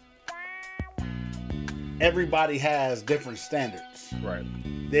everybody has different standards. Right.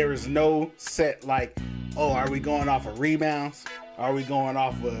 There is no set like, oh, are we going off of rebounds? Are we going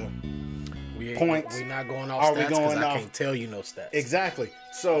off of points? We're not going off Are we stats because going I off- can't tell you no stats. Exactly.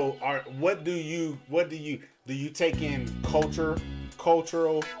 So, do you take in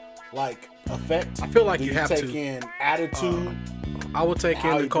cultural like effect? I feel like do you have take to. in attitude. I would take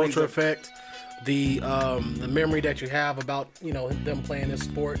How in the he brings culture up- effect, the memory that you have about them playing this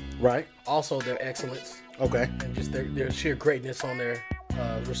sport, Right. also their excellence Okay. and just their sheer greatness on their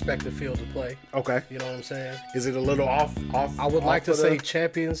respective fields of play. Okay. You know what I'm saying? Is it a little off? I would like to of the- say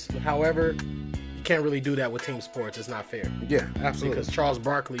champions. However, you can't really do that with team sports. It's not fair. Yeah, absolutely. Because Charles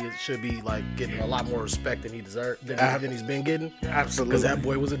Barkley should be like getting a lot more respect than he deserved than he's been getting. Absolutely. Because that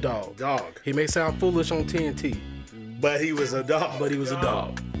boy was a dog. Dog. He may sound foolish on TNT, But he was a dog. but he was a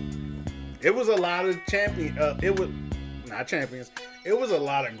dog. It was a lot of it was not champions. It was a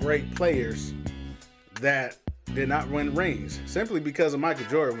lot of great players that did not win rings simply because of Michael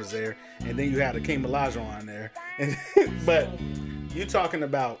Jordan was there, and then you had Akeem Olajuwon there. But you talking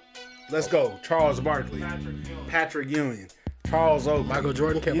about, let's go, Charles Barkley, Patrick Ewing, Charles Oakley. Michael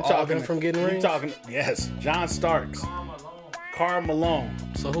Jordan kept You all of them from getting rings? Yes, John Starks, Karl Malone.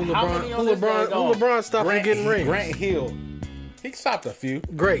 So who How many on this LeBron stopped from getting rings? Grant Hill. He stopped a few.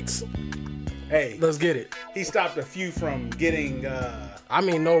 Greats. Hey, Let's get it. he stopped a few from getting I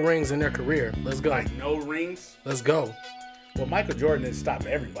mean, no rings in their career. Let's go. like no rings. Let's go. Well, Michael Jordan didn't stop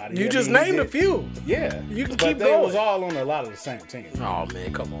everybody. You I just mean, he named a did. few. Yeah, You can but keep they going. was all on a lot of the same team. Oh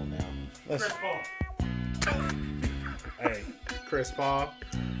man, come on now. Let's, Chris Paul. hey, Chris Paul.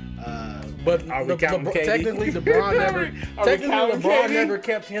 But Are we counting KD? technically, LeBron never. Are we technically, counting LeBron KD? never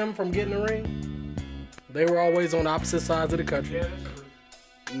kept him from getting a ring. They were always on opposite sides of the country. Yeah, that's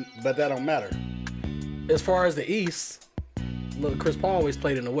true. But that don't matter. As far as the East, look, Chris Paul always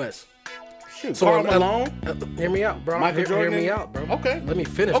played in the West. Shoot, So, Karl uh, Malone. Hear me out, bro. Michael Hear Jordan. me out, bro. Okay. Let me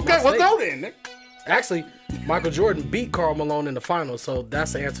finish. Okay, my well statement. go then. Nick. Actually, Michael Jordan beat Karl Malone in the finals, so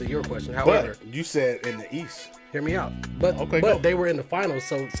that's the answer to your question. However, But you said in the East. hear me out. But Okay, go. they were in the finals,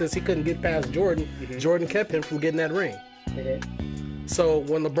 so since he couldn't get past Jordan, Jordan kept him from getting that ring. So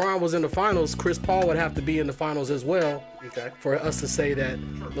when LeBron was in the finals, Chris Paul would have to be in the finals as well Okay. for us to say that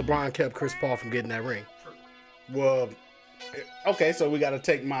LeBron kept Chris Paul from getting that ring. Well, okay, so we got to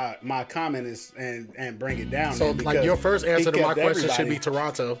take my comment and bring it down. So then, like because your first he answer to my kept question should be everybody.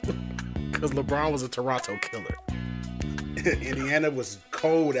 Toronto, because LeBron was a Toronto killer. Indiana was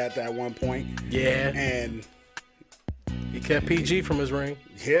cold at that one point, Yeah, and he kept PG from his ring.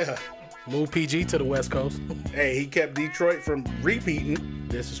 yeah, Moved PG to the West Coast. hey, he kept Detroit from repeating.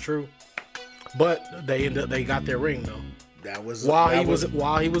 This is true. But they got their ring though. That was While that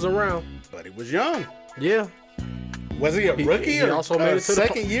he was around. but he was young. Yeah. Was he a rookie He or also made it to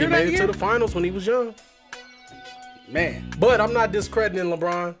second the year? He that made it year? to the finals when he was young. Man, But I'm not discrediting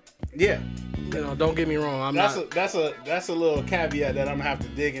LeBron. yeah. You know, don't get me wrong. I'm That's not. a little caveat that I'm gonna have to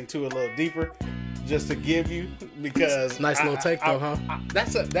dig into a little deeper. just to give you because Nice little take though, huh?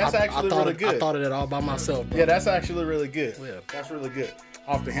 That's I actually thought really it, good. I thought of it all by myself, bro. Yeah, that's actually really good. Yeah. That's really good.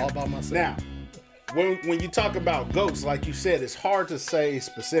 Off the All hip. by myself. Now, when you talk about GOATs, like you said, it's hard to say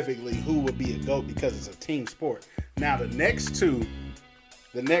specifically who would be a GOAT because it's a team sport. Now, the next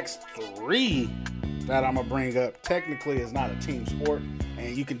three that I'm gonna bring up technically is not a team sport,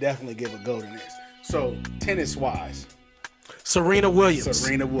 and you can definitely give a GOAT in this. So, tennis-wise, Serena Williams.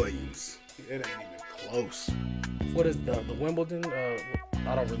 Serena Williams. It ain't even close. What is the Wimbledon?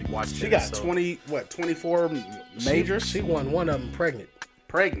 I don't really watch. She tennis, got so- 24 majors. She won one of them pregnant.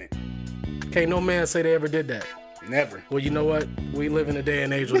 Pregnant. Can't no man say they ever did that. Never. Well, you know what? We live in a day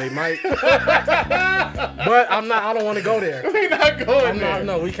and age where they might. But I don't want to go there. We're not going there.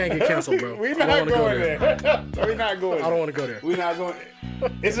 No, we can't get canceled, bro. We're I don't not wanna go going there. We're not going there. I don't want to go there. We're not going.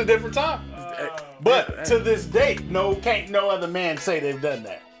 It's a different time. But to this date, can't no other man say they've done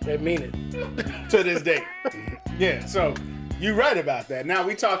that. They mean it. To this date. Yeah, so you're right about that. Now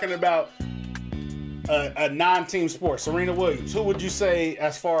we talking about a non-team sport. Serena Williams. Who would you say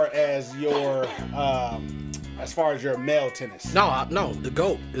as far as your male tennis? No, the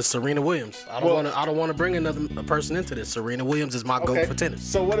GOAT is Serena Williams. I don't want to bring another person into this. Serena Williams is my GOAT for tennis.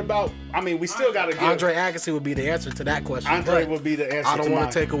 So what about? I mean, we still got to give. Andre Agassi would be the answer to that question. Andre but would be the answer. I don't to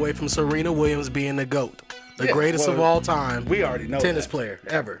want to take away from Serena Williams being the GOAT, the greatest of well, all time. We already know tennis that. player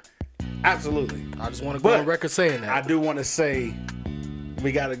ever. Absolutely. I just want to go on record saying that. I do want to say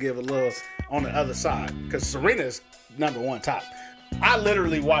we got to give a little on the other side because Serena's #1 top. I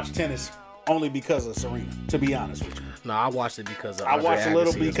literally watch tennis only because of Serena, to be honest with you. No, I watched it because of I Andre watched a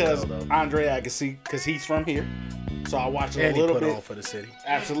little Agassi as because well, though. Andre Agassi, because he's from here. So I watched And a little he put bit. on for the city.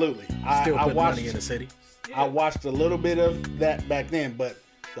 Absolutely. Still I put watched, money in the city. I watched a little bit of that back then, but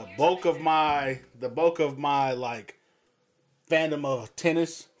the bulk of my like fandom of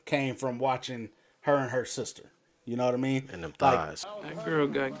tennis came from watching her and her sister. You know what I mean? And them Like, thighs. That girl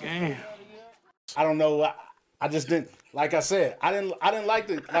got game. I don't know. I just didn't. Like I said, I didn't like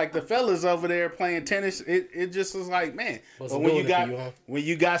the fellas over there playing tennis. It just was like, man. But Wasn't when doing you it for got you, huh? when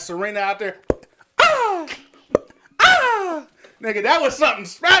you got Serena out there, nigga, that was something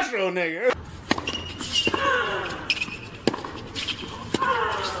special, nigga.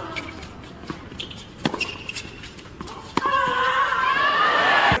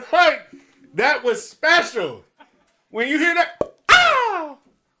 Like, that was special. When you hear that,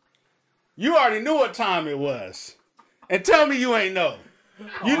 you already knew what time it was. And tell me you ain't know.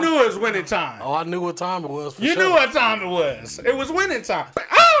 You knew it was winning time. Oh, I knew what time it was for You sure. knew what time it was. It was winning time.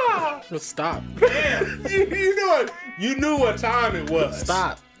 Stop. You knew what time it was.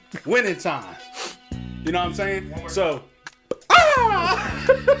 Stop. Winning time. You know what I'm saying? So,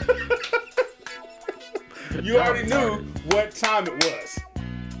 you already knew what time it was.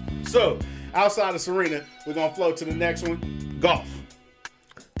 So, outside of Serena, we're going to flow to the next one. Golf.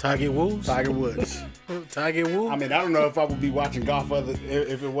 Tiger Woods? Tiger Woods. Tiger Woods? I mean, I don't know if I would be watching golf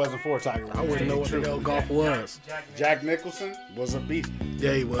if it wasn't for Tiger Woods. I wouldn't know what the hell golf was. Jack Nicholson was a beast.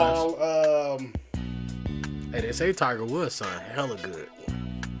 Yeah, he was. Paul, Hey, they say Tiger Woods son hella good.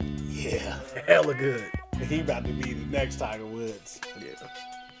 yeah. Hella good. He about to be the next Tiger Woods. Yeah.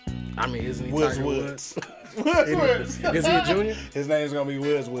 I mean, isn't he Woods Tiger Woods. Woods? Woods. Is he a junior? His name's gonna be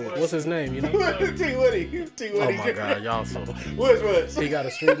Woods Woods. What's his name, you know? T Woody. T Woody. Oh my God, y'all so. Woods Woods. He got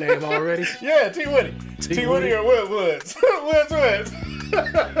a street name already? Yeah, T Woody. T Woody or Woods Woods. Woods Woods.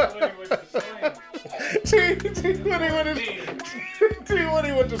 T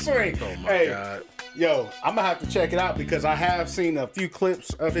Woody with the swing. Oh my God. Yo, I'm gonna have to check it out because I have seen a few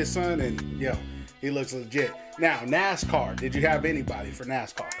clips of his son, and yo, he looks legit. Now, NASCAR. Did you have anybody for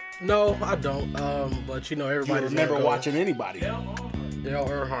NASCAR? No, I don't. But you know, Do you everybody's remember gonna go. watching anybody? Dale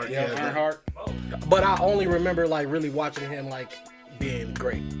Earnhardt. Yeah, Earnhardt. But I only remember like really watching him like being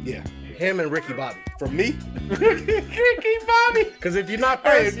great. Yeah. Him and Ricky Bobby. From me, Ricky Bobby. Because if you're not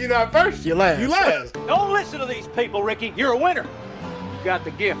Hey, first, if you're not first, you last. You last. Don't listen to these people, Ricky. You're a winner. You got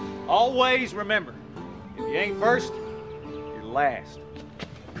the gift. Always remember, if you ain't first, you're last.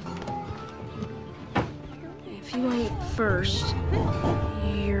 If you ain't first,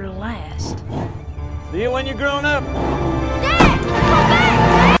 you're last. See you when you're grown up.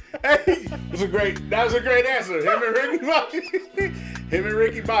 Hey, that was a great answer. Him and Ricky Bobby. Him and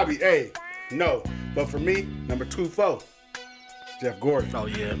Ricky Bobby. Hey, no. But for me, number 2-4, Jeff Gordon. oh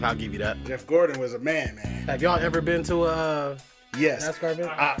yeah, I'll give you that. Jeff Gordon was a man. Have y'all ever been to a Yes. NASCAR event?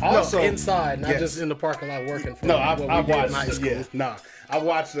 I also no, inside, not yes. just in the parking lot working for No, what we I did in watched. high school. Yeah, no, I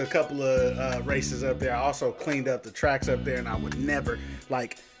watched a couple of races up there. I also cleaned up the tracks up there, and I would never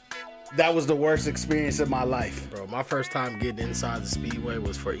like. That was the worst experience of my life. Bro, my first time getting inside the speedway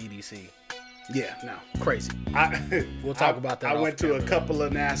was for EDC. Yeah, no. Crazy. We'll talk about that I off went to a camera. couple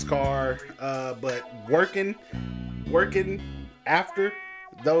of NASCAR, but working after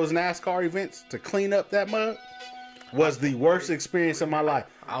those NASCAR events to clean up that mud was the worst experience of my life.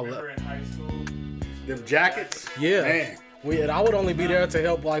 Remember in high school? Them jackets, Yeah. man. And I would only be there to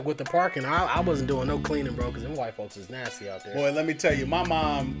help like with the parking. I wasn't doing no cleaning, bro, because them white folks is nasty out there. Boy, let me tell you, my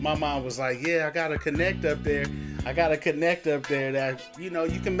mom was like, yeah, I got a connect up there. That, you know,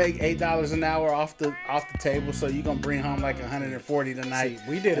 you can make $8 an hour off the table, so you're going to bring home like 140 tonight. See,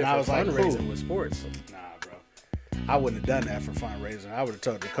 we did it And for I was like, fundraising cool. with sports. Nah, bro. I wouldn't have done that for fundraising. I would have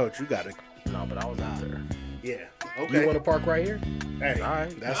told the coach, you got to, No, but I was out there. yeah. Okay. You want to park right here? Hey, All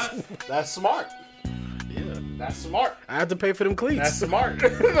right. that's smart. Yeah. That's smart. I have to pay for them cleats. That's smart.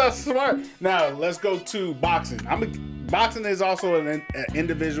 That's smart. Now let's go to boxing. Boxing is also an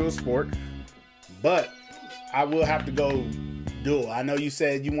individual sport, but I will have to go dual. I know you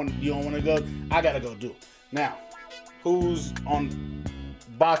said you don't want to go. I gotta go dual. Now, who's on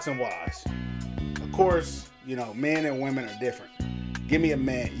boxing wise? Of course, you know men and women are different. Give me a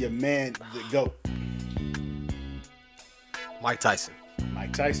man. Your man, the GOAT. Mike Tyson.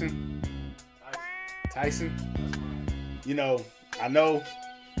 Mike Tyson. Tyson. You know, I know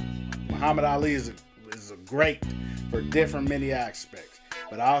Muhammad Ali is a great for different many aspects,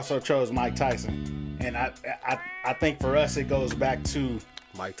 but I also chose Mike Tyson, and I think for us it goes back to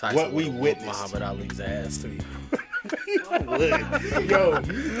Mike Tyson. What we would've whooped witnessed. Muhammad Ali's ass too. yo,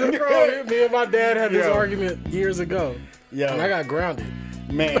 Bro, me and my dad had this Yo. argument years ago. Yo. And I got grounded.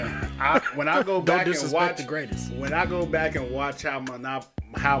 man. When I go back and disrespect watch the greatest. when I go back and watch how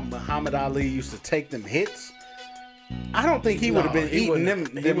Muhammad Ali used to take them hits, I don't think he would have been eating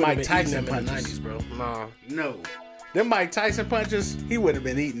them Mike Tyson in the punches. 90s, bro. Nah. No. Them Mike Tyson punches, he would have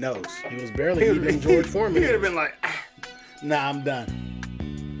been eating those. He was barely eating George Foreman. He would have been like, nah, I'm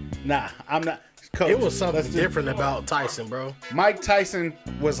done. Nah, I'm not. Coach, It was something let's just- different about Tyson, bro. Mike Tyson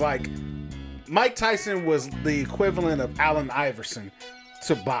was the equivalent of Allen Iverson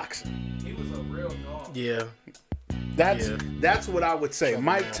to boxing. He was a real dog. Yeah. That's what I would say. Trouble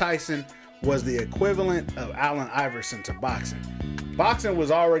Mike man. Tyson was the equivalent of Allen Iverson to boxing. Boxing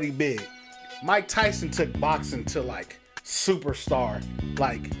was already big. Mike Tyson took boxing to like superstar,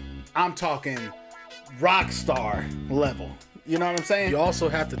 like I'm talking rock star level. You know what I'm saying? You also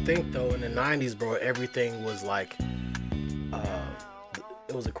have to think though, in the 90s, bro, everything was like,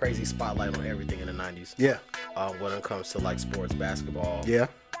 it was a crazy spotlight on everything in the 90s. Yeah. When it comes to like sports, basketball. Yeah.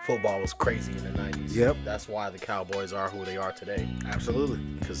 Football was crazy in the 90s. Yep. That's why the Cowboys are who they are today. Absolutely.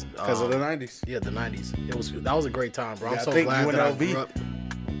 Because Because of the 90s. Yeah, the 90s. That was a great time, bro. Yeah, I'm I so think glad that I UNLV. grew up.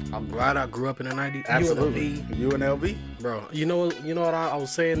 I'm glad I grew up in the 90s. Absolutely. UNLV, UNLV. bro. You know what I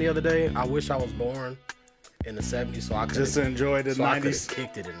was saying the other day? I wish I was born in the 70s so I could Just to enjoy the so I could 90s. have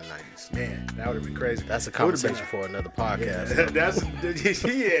kicked it in the 90s. Man, that would have been crazy. That's a It would've conversation been for another podcast. That's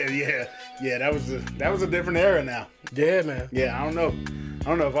yeah. That was a different era now. Yeah, man. Yeah, I don't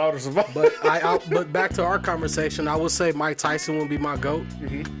know if I would have survived. But back to our conversation, I would say Mike Tyson would be my GOAT.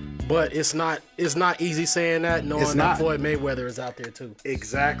 But it's not easy saying that, knowing It's that not. Floyd Mayweather is out there too.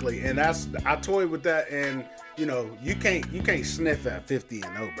 Exactly, and I toyed with that, and you know you can't sniff at 50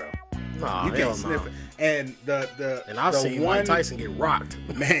 and 0, bro. Nah, You hell can't sniff no. it. And the And I've the seen one, Mike Tyson get rocked.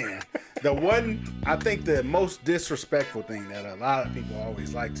 Man, I think the most disrespectful thing that a lot of people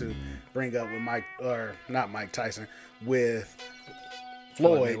always like to bring up with not Mike Tyson, with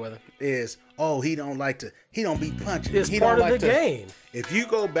Floyd Mayweather. is, he don't be punching. It's He part don't of the game. If you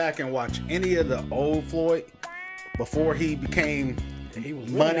go back and watch any of the old Floyd before he became He was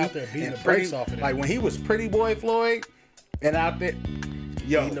really money out there beating and the brakes pretty, off of it. like when he was Pretty Boy Floyd and out there,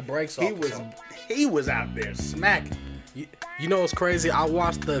 Beating the brakes off of something. he was out there smacking. You know what's crazy? I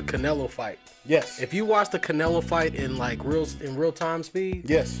watched the Canelo fight. Yes. If you watch the Canelo fight in like real time speed,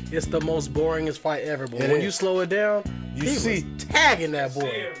 Yes. it's the most boringest fight ever. But It when is. you slow it down, You he see- was tagging that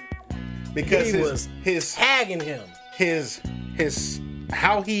boy. Because He was his tagging him. his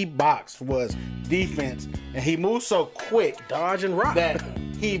how he boxed was defense, and he moved so quick Dodge and rock. that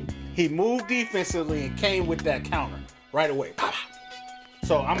he moved defensively and came with that counter right away. Pow, pow.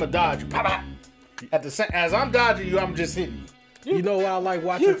 So I'm a dodger. Pow, pow. At the same as I'm dodging you, I'm just hitting you. You know why I like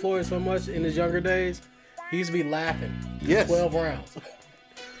watching Floyd so much in his younger days? He used to be laughing. Yes. 12 rounds.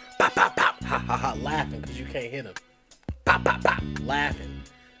 Pop, pop, pop. Ha, ha, ha. Laughing because you can't hit him. Pop, pop, pop. Laughing.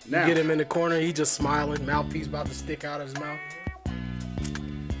 Now, You get him in the corner, he just smiling, mouthpiece about to stick out of his mouth.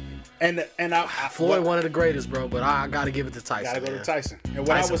 and I Floyd, one of the greatest, bro, but I got to give it to Tyson. gotta go man. to Tyson. And what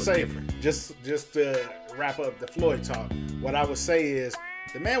Tyson I would was say, different. just to wrap up the Floyd talk, what I would say is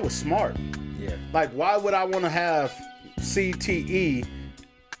the man was smart. Yeah. Like, why would I want to have CTE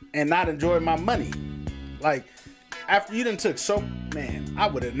and not enjoy my money. Like, after you done took so, man, I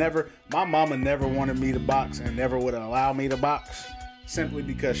would have never, my mama never wanted me to box and never would have allowed me to box simply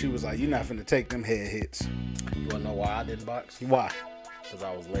because she was like, you're not finna take them head hits. You wanna know why I didn't box? Why? Because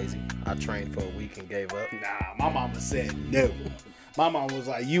I was lazy. I trained for a week and gave up. Nah, my mama said no. My mama was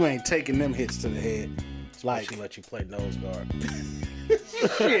like, you ain't taking them hits to the head. Like, She let you play nose guard.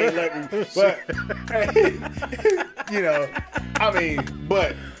 she ain't let me, but, you know, I mean,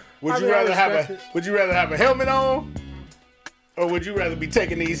 but would you rather have a helmet on? Or would you rather be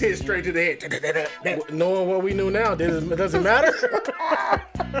taking these hits straight to the head? Knowing what we knew now, does it matter?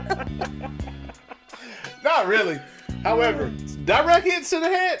 Not really. However, direct hits to the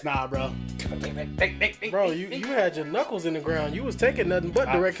head? Nah, bro. Bro, you had your knuckles in the ground. You was taking nothing but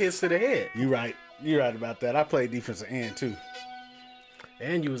direct hits to the head. You right. You right about that. I played defensive end too.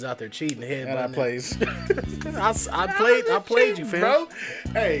 And you was out there cheating head. And I plays. I played you, fam. Bro,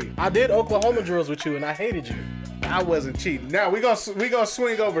 hey, I did Oklahoma drills with you, and I hated you. I wasn't cheating. Now we gonna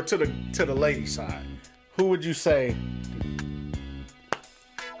swing over to the lady side. Who would you say?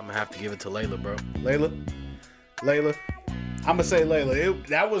 I'm gonna have to give it to Layla, bro. Layla. I'm gonna say Layla.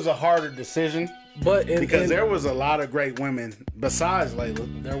 That was a harder decision, But because there was a lot of great women besides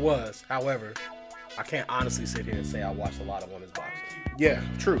Layla. there was, however, I can't honestly sit here and say I watched a lot of women's boxing. Yeah,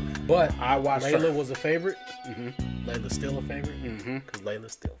 true. But I watched Layla her. was a favorite. Layla's still a favorite. Because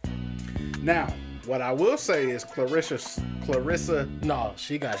Layla's still. Now, what I will say is Clarissa. No,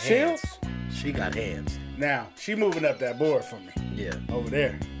 she got Shields? hands. She got hands. Now she moving up that board for me Yeah. over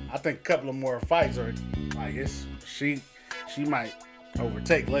there. I think a couple of more fights are like she might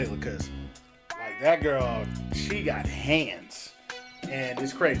overtake Layla because like that girl, she got hands, and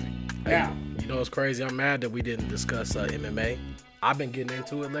it's crazy. Now, You know what's crazy? I'm mad that we didn't discuss MMA. I've been getting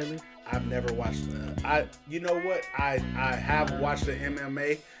into it lately. I've never watched. You know what? I have watched the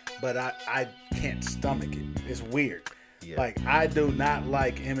MMA, but I can't stomach it. It's weird. Yeah. Like I do not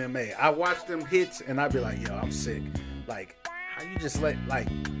like MMA. I watch them hits and I be like, yo, I'm sick. Like how you just like,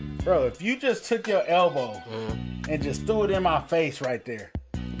 bro, if you just took your elbow and just threw it in my face right there.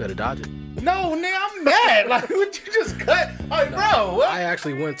 You better dodge it. No, nigga, I'm mad. Like what you just cut? Like, bro, what? I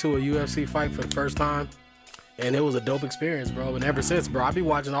actually went to a UFC fight for the first time, and it was a dope experience, bro. And ever since, bro, I be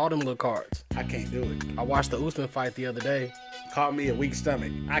watching all them little cards. I can't do it. I watched the Usman fight the other day. Caught me a weak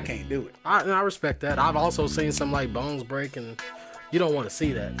stomach. I can't do it. And I respect that. I've also seen some like bones break, and you don't want to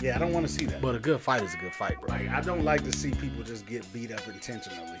see that. Yeah, I don't want to see that. But a good fight is a good fight, bro. Like, I don't like to see people just get beat up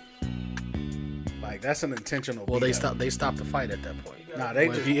intentionally. Like, that's an intentional Well, beat up. they stopped the fight at that point. Nah, they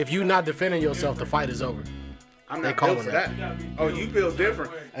Well, just... if you're not defending yourself, the fight is over. I'm they not calling built for that. that. Oh, you build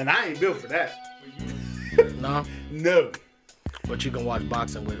different. And I ain't built for that. No, No. but you can watch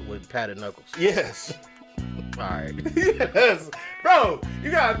boxing with padded knuckles. Yes. All right. Yes. Bro,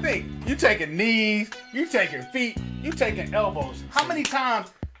 you gotta think. You taking knees, you taking feet, you taking elbows. How many times...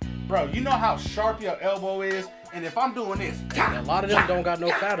 Bro, you know how sharp your elbow is? And if I'm doing this... And a lot of them don't got no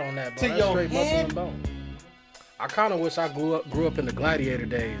fat on that, bro. To That's your straight muscle head? and bone. I kind of wish I grew up in the gladiator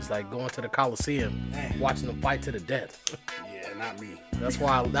days, like going to the Coliseum, Man. watching them fight to the death. Yeah, not me. That's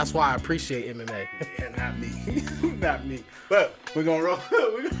why I appreciate MMA. Yeah, not me. Not me. But we're gonna roll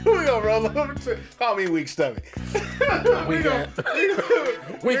we're gonna roll over to call me weak stomach. Weak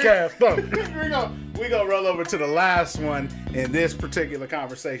ass stomach. We're gonna roll over to the last one in this particular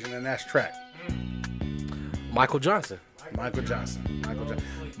conversation, and that's track. Michael Johnson. Michael Johnson.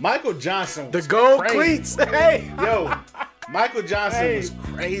 Michael Johnson The was gold crazy. cleats. Hey. Yo, Michael Johnson Hey. was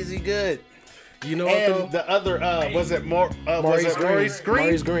crazy good. You know what And though? the other was it Maurice Green?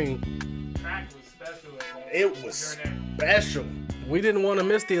 Maurice Green. Track was special at that. It was during special. We didn't want to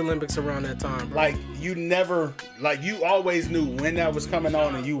miss the Olympics around that time, bro. Like you always knew when that was coming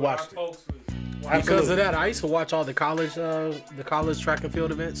on and you our watched it. folks was because Absolutely. of that, I used to watch all the college track and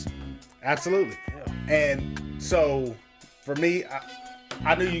field events. Absolutely. And so for me,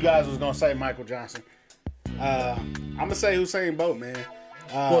 I knew you guys was gonna say Michael Johnson. I'm gonna say Usain Bolt, man.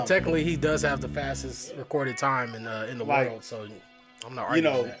 Well, technically, he does have the fastest recorded time in the Like, world, so I'm not You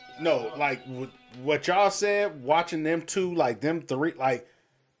arguing know, that. no, like what y'all said, watching them two, like them three, like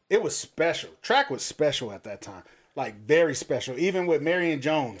it was special. Track was special at that time, like very special. Even with Marion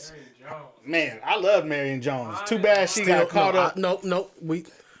Jones, man, I love Marion Jones. Too bad she got caught up.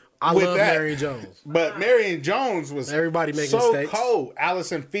 I with love that. Mary Jones. But Marion Jones was Everybody making so mistakes. cold.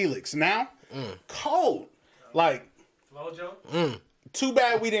 Allison Felix now cold. Like Flojo. too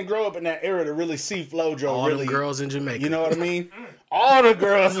bad we didn't grow up in that era to really see FloJo All really. them girls in Jamaica. You know what I mean? All the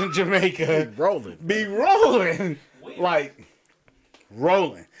girls in Jamaica rolling. be rolling, like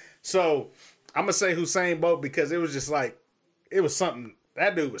rolling. So I'm gonna say Usain Bolt because it was just like it was something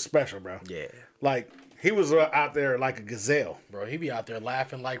That dude was special, bro. Yeah. Like, he was out there like a gazelle. Bro, he be out there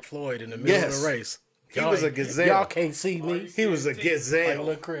laughing like Floyd in the middle of the race. He was a gazelle. Y'all can't see me. He was a Like gazelle.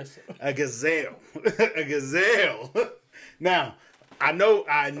 little Chris. A gazelle. A gazelle. Now, I know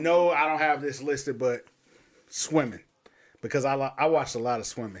I don't have this listed, but swimming. Because I watched a lot of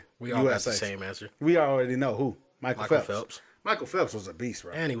swimming. We all got the same answer. We already know who. Michael Michael Phelps. Phelps. Michael Phelps was a beast,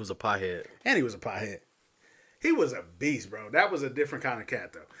 bro. And he was a pothead. And he was a pothead. He was a beast, bro. That was a different kind of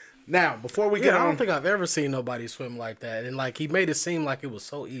cat, though. Now, before we get I on, don't think I've ever seen nobody swim like that. And like he made it seem like it was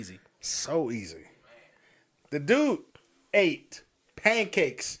so easy. so easy. The dude ate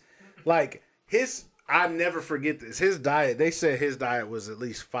pancakes. Like I never forget this. His diet, they said his diet was at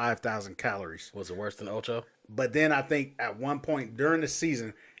least 5,000 calories. Was it worse than Ocho? But then I think at one point during the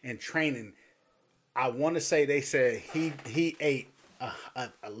season and training, I want to say they said he ate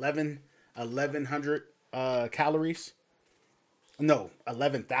 1,100 calories. No,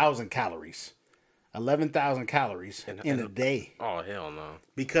 11,000 calories. 11,000 calories in a day Oh, hell no.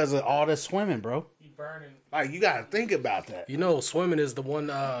 because of all this swimming, bro. You burning. Like, you got to think about that. You know, swimming is the one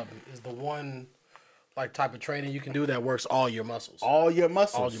like type of training you can do that works all your muscles. All your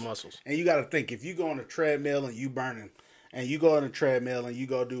muscles. All your muscles. And you got to think, if you go on a treadmill and you burning, and you go on a treadmill and you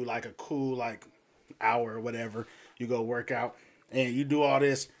go do like a cool like hour or whatever, you go work out and you do all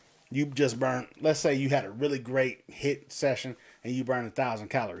this, you just burn, let's say you had a really great hit session and you burn 1,000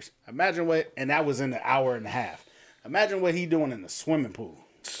 calories. Imagine what, and that was in an hour and a half. Imagine what he doing in the swimming pool.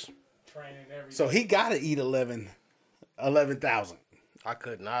 Training every So he got to eat 11,000. I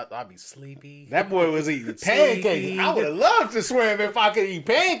could not. I'd be sleepy. That boy was eating pancakes. I would have loved to swim if I could eat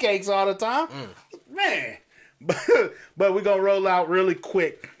pancakes all the time. Man. But we're going to roll out really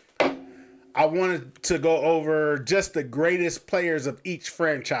quick. I wanted to go over just the greatest players of each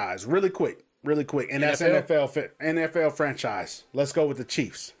franchise. Really quick. And that's NFL franchise. Let's go with the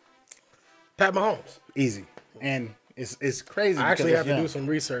Chiefs. Pat Mahomes. Easy. And it's crazy. I actually have because to it's do some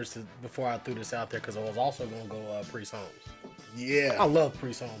research before I threw this out there because I was also going to go Priest Holmes. Yeah. I love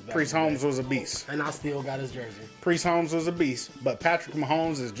Priest Holmes. Priest Holmes was a beast. And I still got his jersey. Priest Holmes was a beast. But Patrick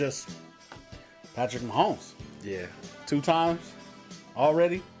Mahomes is just Patrick Mahomes. Yeah. 2 times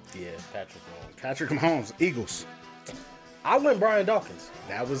already. Yeah, Patrick Mahomes. Patrick Mahomes, Eagles. I went Brian Dawkins.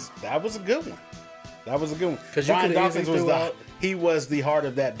 That was a good one. That was a good one. 'Cause you Brian could've Dawkins easily was threw he was the heart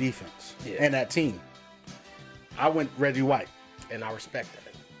of that defense and that team. I went Reggie White. And I respect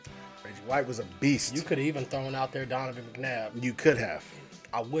that. Reggie White was a beast. You could have even thrown out there Donovan McNabb. You could have.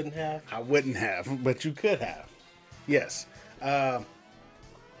 I wouldn't have. I wouldn't have, but you could have. Yes.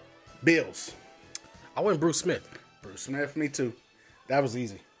 Bills. I went Bruce Smith. Bruce Smith, me too. That was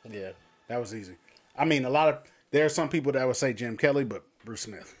easy. Yeah. That was easy. I mean, there are some people that would say Jim Kelly, but Bruce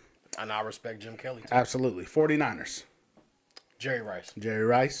Smith. And I respect Jim Kelly too. Absolutely. 49ers. Jerry Rice. Jerry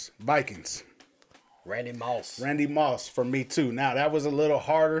Rice. Vikings. Randy Moss. Randy Moss for me too. Now that was a little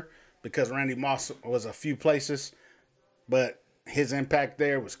harder because Randy Moss was a few places, but his impact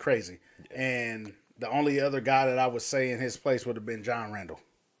there was crazy. And the only other guy that I would say in his place would have been John Randall.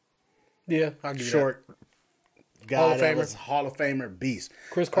 Yeah, I'll give you Short guy Hall of that Famer. was Hall of Famer beast. that.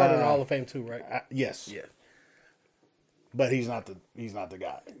 Chris Carter in the Hall of Fame too, right? Yes. Yeah. But he's not the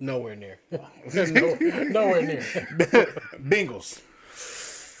guy. Nowhere near. Nowhere near. Bengals.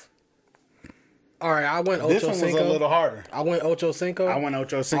 All right, I went Ocho This one was Cinco. a little harder. I went Ocho Cinco. I went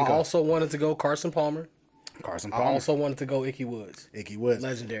Ocho Cinco. I also wanted to go Carson Palmer. Carson I Palmer. also wanted to go Icky Woods. Icky Woods.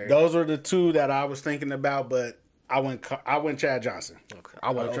 Legendary. Those were the two that I was thinking about, but I went Chad Johnson. Okay. I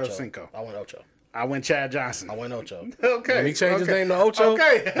went Ocho Ocho. Cinco. I went Ocho. I went Chad Johnson. I went Ocho. Okay. When he changed his okay. name to Ocho,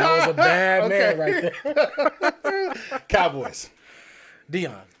 Okay. that was a bad Okay. man right there. Cowboys.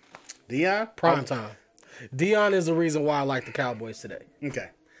 Dion. Dion? Prime time. Dion is the reason why I like the Cowboys today. Okay.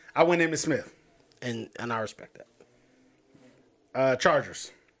 I went Emmitt Smith. And I respect that.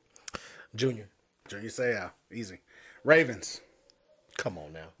 Chargers. Junior. Junior Seau. Easy. Ravens. Come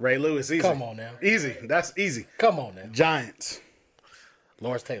on now. Ray Lewis. Easy. Come on now. Easy. That's easy. Come on now. Giants.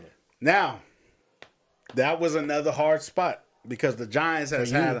 Lawrence Taylor. Now, that was another hard spot because the Giants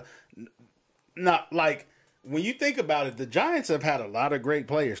has had not like when you think about it, the Giants have had a lot of great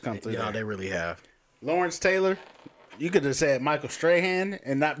players come through. Yeah, there. they really have. Lawrence Taylor, you could have said Michael Strahan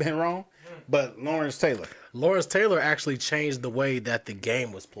and not been wrong, but Lawrence Taylor. Lawrence Taylor actually changed the way that the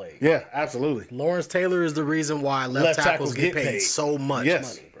game was played. Yeah, absolutely. Lawrence Taylor is the reason why left tackles get paid so much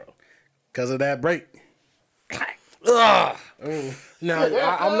money, bro. Because of that break. Ugh. Now,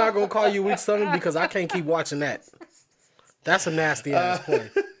 I'm not going to call you weak stomach because I can't keep watching that. That's a nasty ass play.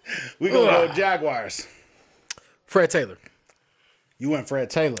 We going to go Jaguars. Fred Taylor. You went Fred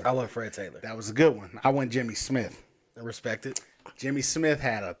Taylor. I went Fred Taylor. That was a good one. I went Jimmy Smith. I respect it. Jimmy Smith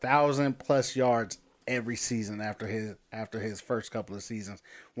had 1,000+ yards every season after his first couple of seasons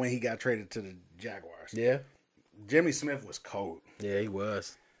when he got traded to the Jaguars. Yeah. Jimmy Smith was cold. Yeah, he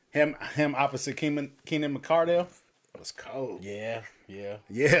was. Him opposite Keenan McCardell was cold. Yeah.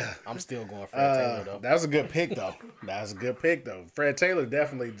 Yeah. I'm still going Fred Taylor, though. That was a good pick, though. Fred Taylor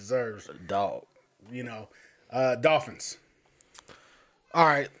definitely deserves, Dog. Dolphins. All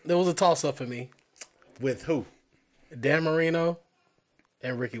right. There was a toss-up for me. With who? Dan Marino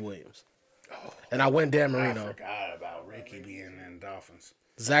and Ricky Williams. And I went Dan I Marino. forgot about Ricky being in Dolphins.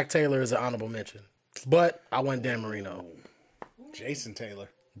 Zach Taylor is an honorable mention. But I went Dan Marino. Jason Taylor.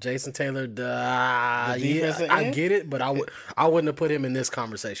 Jason Taylor, The defensive I end? get it, but I wouldn't have put him in this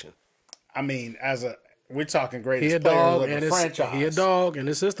conversation. I mean, we're talking He greatest a players dog, of and the franchise. he a dog, and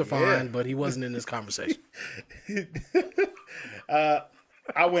his sister fine, Yeah. but he wasn't in this conversation.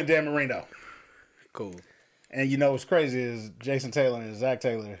 I went Dan Marino. Cool. And you know what's crazy is Jason Taylor and Zach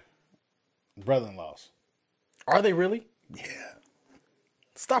Taylor, brother-in-laws. Are they really? Yeah.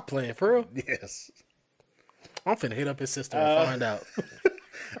 Stop playing, for real. Yes. I'm finna hit up his sister and find out.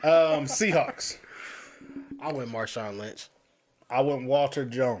 Seahawks. I went Marshawn Lynch. I went Walter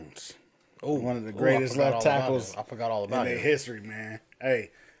Jones. Ooh, One of the ooh, greatest I forgot left all about tackles him. I forgot all in about their him. history, man.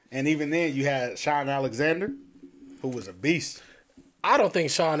 Hey, and even then you had Sean Alexander, who was a beast. I don't think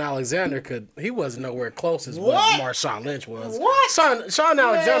Sean Alexander could. He wasn't nowhere close as What? what Marshawn Lynch was. What? Sean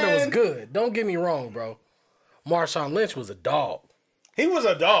Alexander Man. was good. Don't get me wrong, bro. Marshawn Lynch was a dog. He was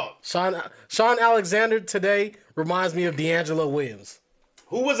a dog. Sean Alexander today reminds me of D'Angelo Williams.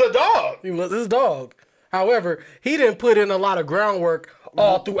 Who was a dog? He was his dog. However, he didn't put in a lot of groundwork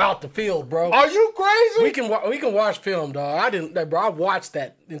all throughout the field, bro. Are you crazy? We can watch film, dog. I watched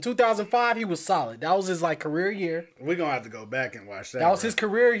that in 2005. He was solid. That was his career year. We're going to have to go back and watch that. That was his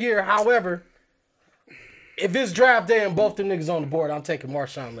career year. However, if it's draft day and both them niggas on the board, I'm taking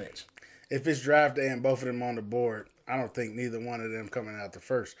Marshawn Lynch. If it's draft day and both of them on the board, I don't think neither one of them coming out the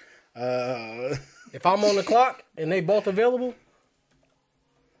first. If I'm on the clock and they both available,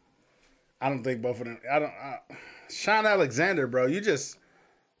 I don't think both of them. Sean Alexander, bro, you just.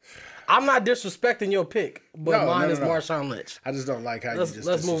 I'm not disrespecting your pick, but No, mine no, is no. Marshawn Lynch. I just don't like how Let's- you just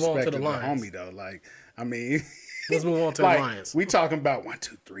let's move on to the disrespected Lions. homie though. Like, I mean, Let's move on to like, the Lions. We talking about 1,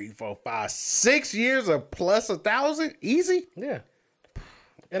 2, 3, 4, 5, 6 years of plus 1,000, easy. Yeah.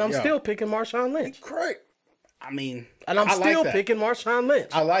 And I'm Yo. still picking Marshawn Lynch. Great. I mean, And I'm I like still that. picking Marshawn Lynch.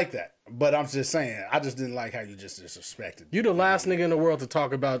 I like that, but I'm just saying, I just didn't like how you just disrespected. You the last nigga in the world to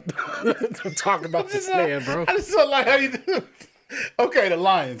talk about this man, bro. I just don't like how you do. Okay, the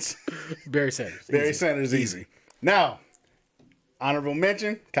Lions. Barry Sanders. Barry Easy. Sanders, easy. Now, honorable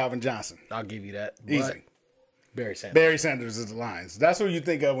mention, Calvin Johnson. I'll give you that. But Easy. Barry Sanders. Barry Sanders is the Lions. That's what you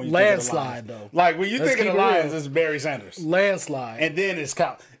think of when you think of the Landslide, Lions. though. Like when you Let's think of keep the it Lions, real. it's Barry Sanders, Landslide. and then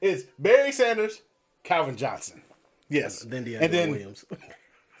it's Barry Sanders, Calvin Johnson. Yes, then and D'Angelo then Williams.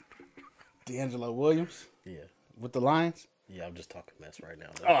 D'Angelo Williams Yeah. with the Lions. Yeah, I'm just talking mess right now.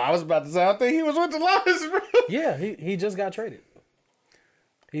 Oh, I was about to say, I think he was with the Lions, bro. Yeah, he just got traded.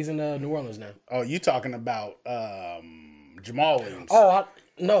 He's in New Orleans now. Oh, you talking about Jamal Williams? Oh,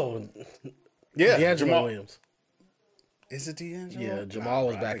 no. yeah, D'Angelo Jamal. Williams. Is it D'Angelo? Yeah, Jamal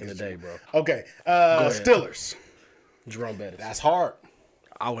was bro, I back think in the it's day, bro. Okay, ahead. Steelers. Jerome Bettis. That's hard.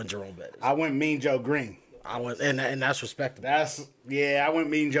 I went Jerome Bettis. I went Mean Joe Green. I went, and that's respectable. I went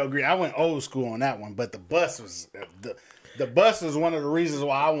Mean Joe Green. I went old school on that one, but the bus was the bus is one of the reasons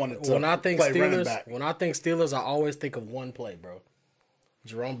why I wanted to When I think play running Steelers, back. I always think of one play, bro.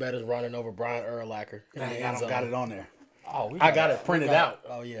 Jerome Bettis running over Brian Urlacher. I don't got it on there. Oh, I got it printed out.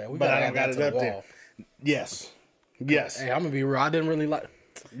 Oh yeah, we But gotta I add got that it to the up there. wall. Yes. Hey, I'm gonna be real. I didn't really like.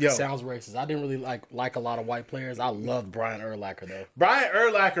 Yo. Sounds racist. I didn't really like a lot of white players. I loved Brian Urlacher though. Brian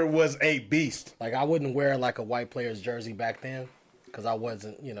Urlacher was a beast. Like I wouldn't wear like a white player's jersey back then because I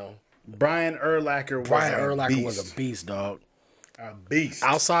wasn't, Brian Urlacher was a beast, dog. A beast.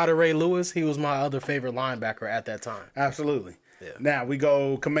 Outside of Ray Lewis, he was my other favorite linebacker at that time. Absolutely. Yeah. Now we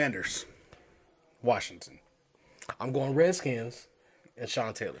go Commanders. Washington. I'm going Redskins and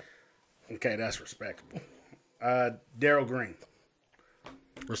Sean Taylor. Okay, that's respectable. Darryl Green.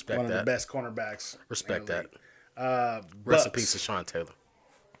 Respect One of the that. best cornerbacks. Respect in the that. league. Rest in Bucks. peace to Sean Taylor.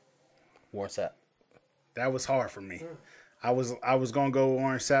 What's that? That was hard for me. I was gonna go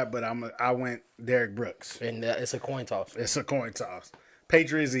Orange Sap, but I went Derek Brooks. And it's a coin toss. It's a coin toss.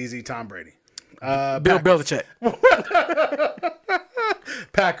 Patriots easy. Tom Brady. Bill Belichick.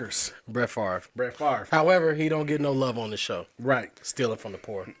 Packers. Brett Favre. Brett Favre. However, he don't get no love on the show. Right. Stealing from the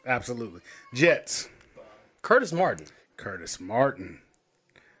poor. Absolutely. Jets. Curtis Martin. Curtis Martin.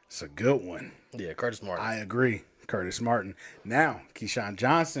 It's a good one. Yeah, Curtis Martin. I agree. Curtis Martin. Now, Keyshawn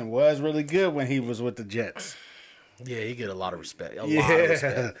Johnson was really good when he was with the Jets. Yeah, he get a lot of respect. A lot of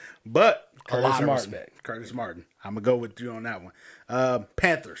respect. But A lot Curtis of Martin. respect. Curtis Martin. I'm gonna go with you on that one.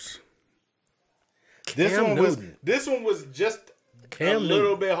 Panthers. This Cam one was just a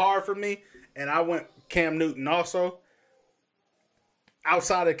little bit hard for me, and I went Cam Newton also.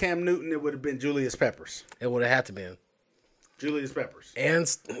 Outside of Cam Newton, it would have been Julius Peppers. It would have had to been. Julius Peppers. And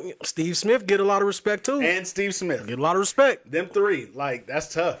Steve Smith get a lot of respect too. And Steve Smith. Get a lot of respect. Them three, like,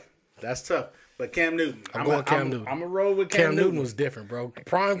 that's tough. That's tough. But Cam Newton. I'm going Cam Newton. I'm going to roll with Cam Newton was different, bro.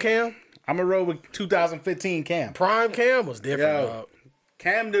 Prime Cam? I'm going to roll with 2015 Cam. Prime Cam was different, Yo. dog.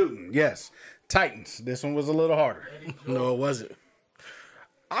 Cam Newton, yes. Titans. This one was a little harder. No, it wasn't.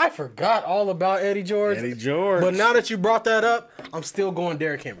 I forgot all about Eddie George. Eddie George. But now that you brought that up, I'm still going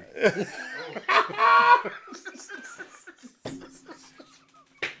Derrick Henry.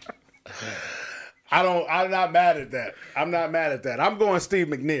 I'm not mad at that. I'm not mad at that. I'm going Steve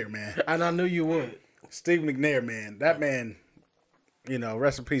McNair, man. And I knew you would. Steve McNair, man. That man,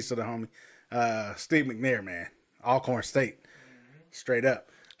 rest in peace to the homie. Steve McNair, man. Alcorn State. Straight up.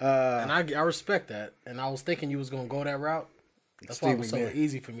 And I respect that. And I was thinking you was going to go that route. That's why it was so McNair.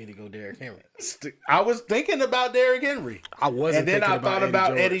 easy for me to go Derrick Henry. I was thinking about Derrick Henry. I wasn't And then thinking I thought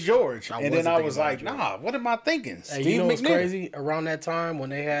about Eddie George. And then wasn't I thinking was about like, George. nah, what am I thinking? Hey, Steve you know what's McNair. crazy? Around that time when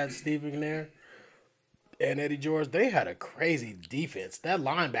they had Steve McNair and Eddie George, they had a crazy defense. That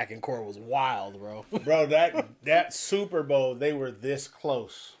linebacking core was wild, bro. Bro, that Super Bowl, they were this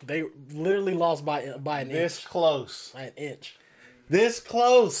close. They literally lost by an This inch. close. By an inch. This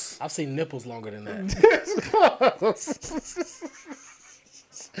close. I've seen nipples longer than that.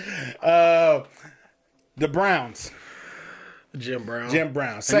 The Browns. Jim Brown. Jim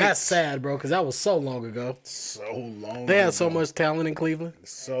Brown. And Saints. that's sad, bro, because that was so long ago. So long They ago. had so much talent in Cleveland.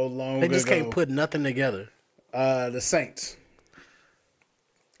 So long They just ago. can't put nothing together. The Saints.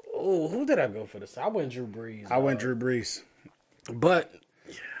 Oh, who did I go for this? I went Drew Brees. I went Drew Brees. But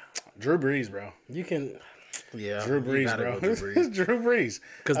Drew Brees, bro. you can, yeah, Drew you Brees, gotta bro. go Drew Brees. Drew Brees.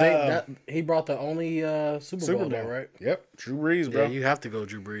 Because he brought the only Super Bowl there, right? Yep. Drew Brees, bro. Yeah, you have to go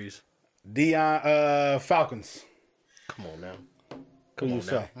Drew Brees. Falcons. Come on now. Who you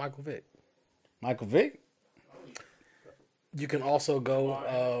say? Michael Vick. Michael Vick? You can also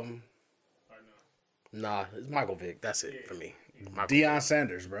go. Nah, it's Michael Vick. That's it for me. Deion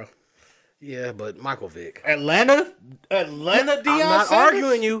Sanders, bro. Yeah, but Michael Vick. Atlanta Deion I'm not Sanders?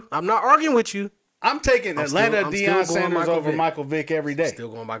 arguing you. I'm not arguing with you. I'm taking Atlanta I'm still Deion going Sanders Michael over Vick. Michael Vick every day. Still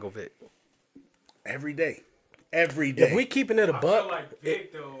going Michael Vick. Every day. Every day. If we keeping it a I feel buck, like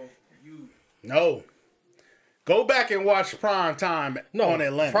Vic, though, you No. Go back and watch Prime Time on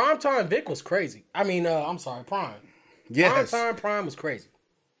Atlanta. Primetime Vic was crazy. I mean, I'm sorry, Prime. Yes. Prime was crazy.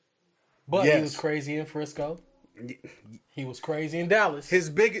 But Yes. he was crazy in Frisco. He was crazy in Dallas.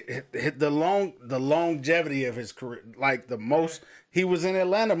 The longevity of his career, like he was in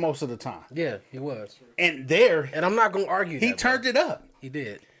Atlanta most of the time. Yeah, he was. And there, And I'm not going to argue he that, turned it up. He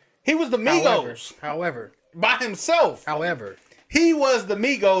did. He was the Migos However, by himself. He was the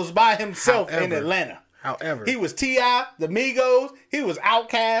Migos by himself in However. Atlanta. however, He was T.I., the Migos. He was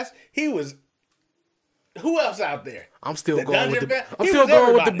Outkast. He was... Who else out there? I'm still The going with Dungeon the Vet? I'm He still was going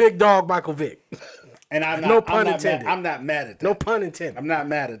with the everybody. big dog Michael Vick. And I'm not, No pun I'm not intended. Mad, I'm not mad at that. No pun intended. I'm not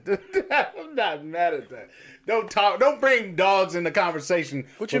mad at that. I'm not mad at that. Don't bring dogs in the conversation.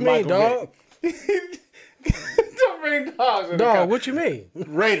 What you with mean, Michael dog? Vick. Don't bring dogs in the Dog, conversation. what you mean?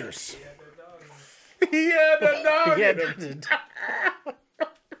 Raiders. He had the dog in him.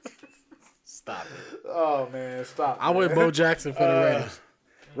 Stop it. Oh, man, stop. I went Bo Jackson for the Raiders.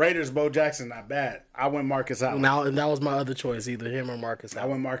 Raiders, Bo Jackson, not bad. I went Marcus Allen. Now, and that was my other choice, either him or Marcus I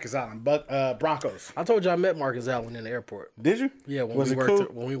Allen. went Marcus Allen. Broncos. I told you I met Marcus Allen in the airport. Did you? Yeah, when Was we it worked cool?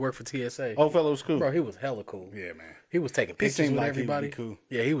 when we worked for TSA. Old fellow was cool. Bro, he was hella cool. Yeah, man. He was taking pictures seemed with like he would be everybody. cool.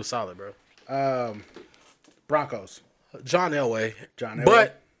 Yeah, he was solid, bro. Broncos. John Elway. John Elway.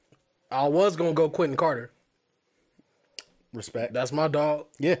 But I was gonna go Quentin Carter. Respect. That's my dog.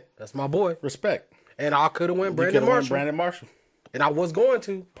 Yeah. That's my boy. Respect. And I could have went You Brandon could've went Marshall. Brandon Marshall. And I was going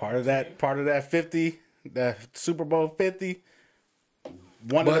to. Part of that 50, that Super Bowl 50.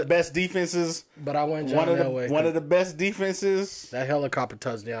 One of the But- best defenses. But I went John One of Elway. the the best defenses. That helicopter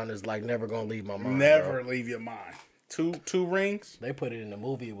touchdown is like never gonna leave my mind. Never bro. leave your mind. Two rings. They put it in the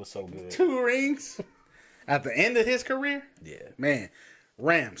movie. It was so good. 2 rings. At the end of his career. Yeah. Man.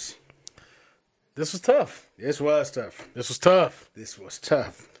 Rams. This was tough. This was tough. This was tough. This was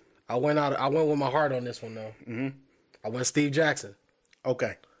tough. I went with my heart on this one though. Mm-hmm. I went Steve Jackson.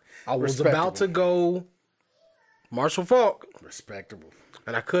 Okay. I was about to go Marshall Falk, Respectable.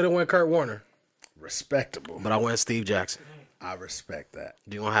 and I could have went Kurt Warner. Respectable. But I went Steve Jackson. I respect that.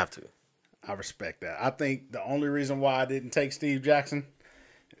 You don't have to. I respect that. I think the only reason why I didn't take Steve Jackson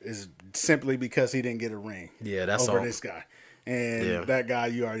is simply because he didn't get a ring. Yeah, that's over all. this guy. And Yeah. that guy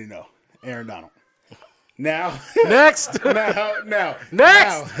you already know, Aaron Donald. Now, Next. now,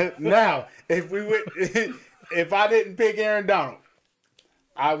 Next! now, if I didn't pick Aaron Donald,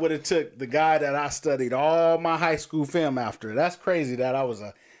 I would have took the guy that I studied all my high school film after. That's crazy that I was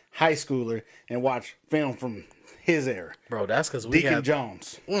a high schooler and watched film from his era. Bro, that's because we Deacon had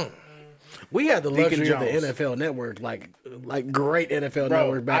Jones. we had the Deacon luxury of the Jones. NFL Network, like great NFL Bro,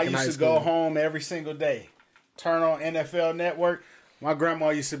 Network back I in high used to school. go home every single day, turn on NFL Network. My grandma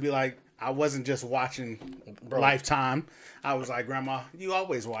used to be like, I wasn't just watching Lifetime. I was like, Grandma, you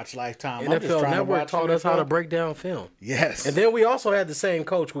always watch Lifetime. I'm just NFL trying to Network watch taught us how to NFL. break down film. Yes. And then we also had the same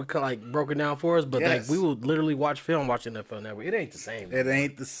coach who broke it down for us, but Yes. we would literally watch film watching NFL Network. It ain't the same. It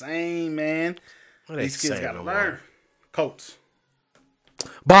ain't the same, man. It ain't These the kids same got to no more. learn. Colts.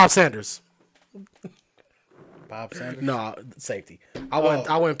 Bob Sanders. Bob Sanders. No, safety. I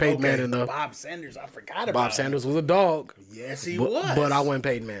went Peyton okay. Manning though. Bob Sanders. I forgot about Bob him. Sanders was a dog. Yes, he But, was. but I went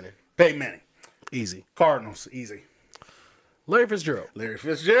Peyton Manning. Peyton Manning. Easy. Cardinals. Easy. Larry Fitzgerald. Larry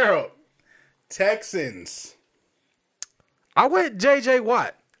Fitzgerald. Texans. I went J.J.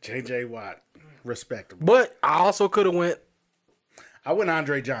 Watt. J.J. Watt. Respectable. But I also could have went, I went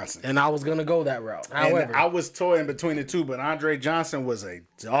Andre Johnson. and I was going to go that route. And However, I was toying between the two, but Andre Johnson was a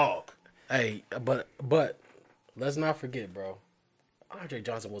dog. hey, but let's not forget, bro. Andre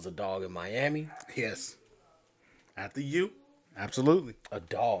Johnson was a dog in Miami. Yes. After you, absolutely. A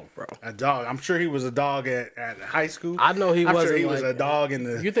dog, bro. A dog. I'm sure he was a dog at high school. I know he I'm wasn't. sure he was like- a dog in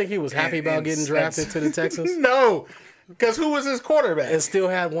the. You think he was happy in- about in getting sex. drafted to the Texans No, because who was his quarterback? and still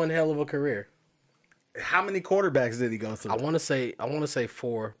had one hell of a career? How many quarterbacks did he go through? I want to say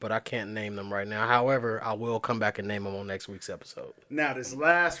 4, but I can't name them right now. However, I will come back and name them on next week's episode. Now, this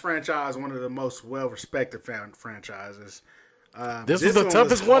last franchise, one of the most well-respected franchises. This was the one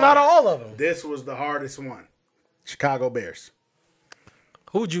toughest was one out of hard. all of them. This was the hardest one. Chicago Bears.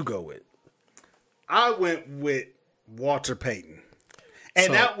 Who'd you go with? I went with Walter Payton, and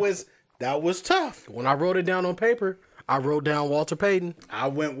So- that was tough. When I wrote it down on paper, I wrote down Walter Payton. I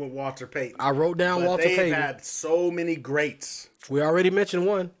went with Walter Payton. I wrote down But Walter they've Payton. had so many greats. We already mentioned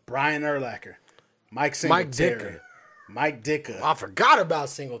one. Brian Urlacher, Mike Mike Singletary, Ditka. Mike Ditka. I forgot about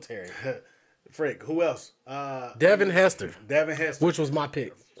Singletary. Frick, who else? Devin Hester, Devin Hester. which was my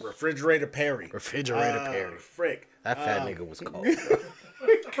pick. Refrigerator Perry. Refrigerator Perry. Frick. That fat nigga was cold.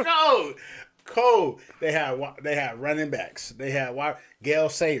 Cold. They had running backs. They had Gale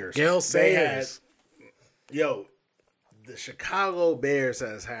Sayers. Gale They had- Sayers. the Chicago Bears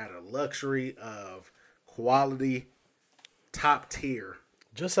has had a luxury of quality, top tier.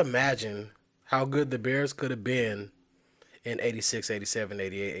 Just imagine how good the Bears could have been in 86, 87,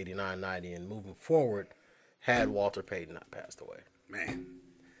 88, 89, 90, and moving forward had Walter Payton not passed away. Man,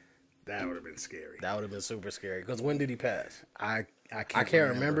 that would have been scary. That would have been super scary. Because when did he pass? I I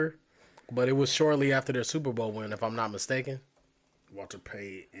can't remember. But it was shortly after their Super Bowl win, if I'm not mistaken. Walter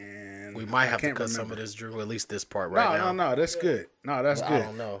Payton. We might I have to can't cut some remember. of this, Drew, at least this part right now. No, that's good. No, that's But good. I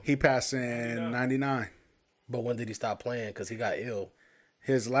don't know. He passed in 99. But when did he stop playing? Because he got ill.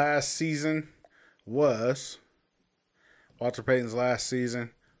 His last season was Walter Payton's last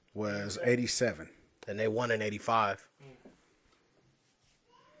season was 87. And they won in 85.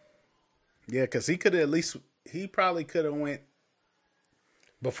 Yeah, because he could have he probably could have went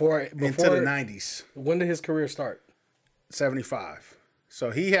Before into the 90s, when did his career start? 75. So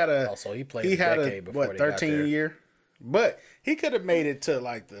he had a Also, he played a decade before they got 13 there. year. But he could have made it to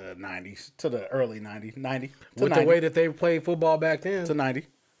like the 90s, to the early 90s, 90 to With 90, the way that they played football back then. to 90.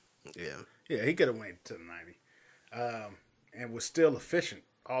 Yeah. Yeah, he could have went to the 90. And was still efficient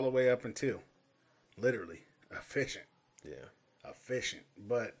all the way up until literally efficient. Yeah. Efficient.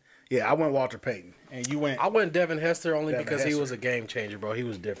 But yeah, I went Walter Payton. And you went I went Devin Hester only Devin because he Hester. was a game changer, bro. He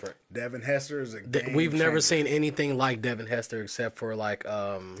was different. Devin Hester is a game We've never changer. seen anything like Devin Hester except for like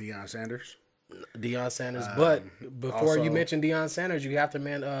Deion Sanders. Deion Sanders. But before also- you mention Deion Sanders, you have to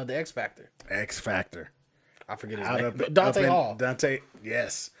mention the X Factor. X Factor. I forget his Out name. up- Dante up in- Hall. Dante,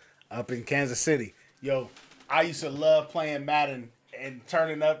 yes. Up in Kansas City. Yo, I used to love playing Madden and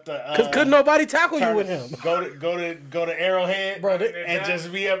turning up the Because couldn't nobody tackle you turn- with him. Go to Arrowhead, Bro, and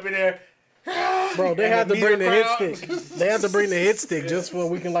just be up in there. Bro, they And had to the bring the hit crowd. stick. They had to bring the hit stick just so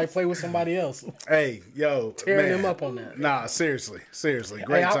we can like play with somebody else. Hey, yo, Tearing man. him up on that. Nah, seriously, Hey,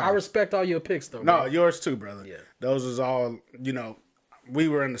 great time. I respect all your picks though. No, bro. yours too, brother. Yeah. Those was all, we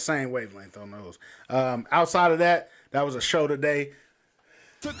were in the same wavelength on those. Outside of that, that was a show today.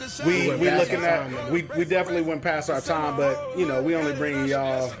 we definitely went past our time, but you know, we only bring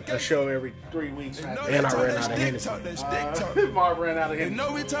y'all a show every 3 weeks. And I ran out of Hennessy. Marv ran out of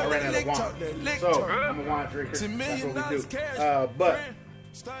Hennessy. I ran out of wine. So I'm a wine drinker. That's what we do. But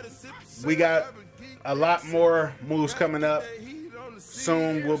we got a lot more moves coming up.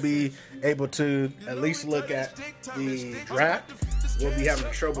 Soon we'll be able to at least look at the draft. We'll be having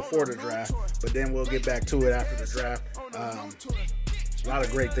a show before the draft, but then we'll get back to it after the draft. A lot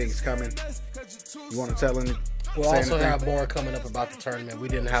of great things coming. You want to tell any? We'll also have more coming up about the tournament. We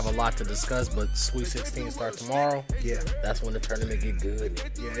didn't have a lot to discuss, but Sweet 16 starts tomorrow. Yeah, that's when the tournament get good.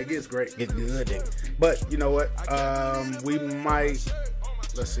 Yeah, it gets great. Get good. But you know what? We might.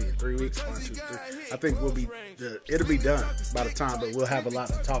 Let's see, in 3 weeks, 1, 2, 3. I think it'll be done by the time, but we'll have a lot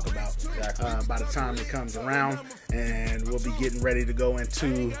to talk about by the time it comes around, and we'll be getting ready to go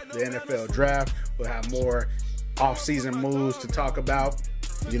into the NFL draft. We'll have more off-season moves to talk about.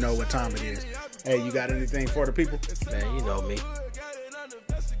 You know what time it is. Hey, you got anything for the people? Man, you know me.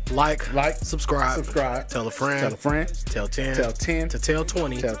 Like, subscribe, tell a friend, tell 10, to tell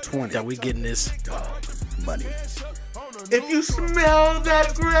 20, that we getting this money. If you smell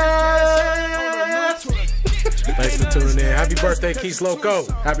that grass. Thanks for tuning in. Happy birthday, Keith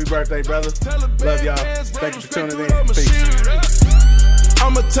Loco. Happy birthday, brother. Love y'all. Thank you for tuning in. Peace.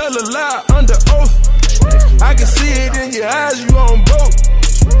 I'ma tell a lie under oath. I can see it in your eyes, you on both.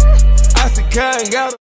 I think I ain't got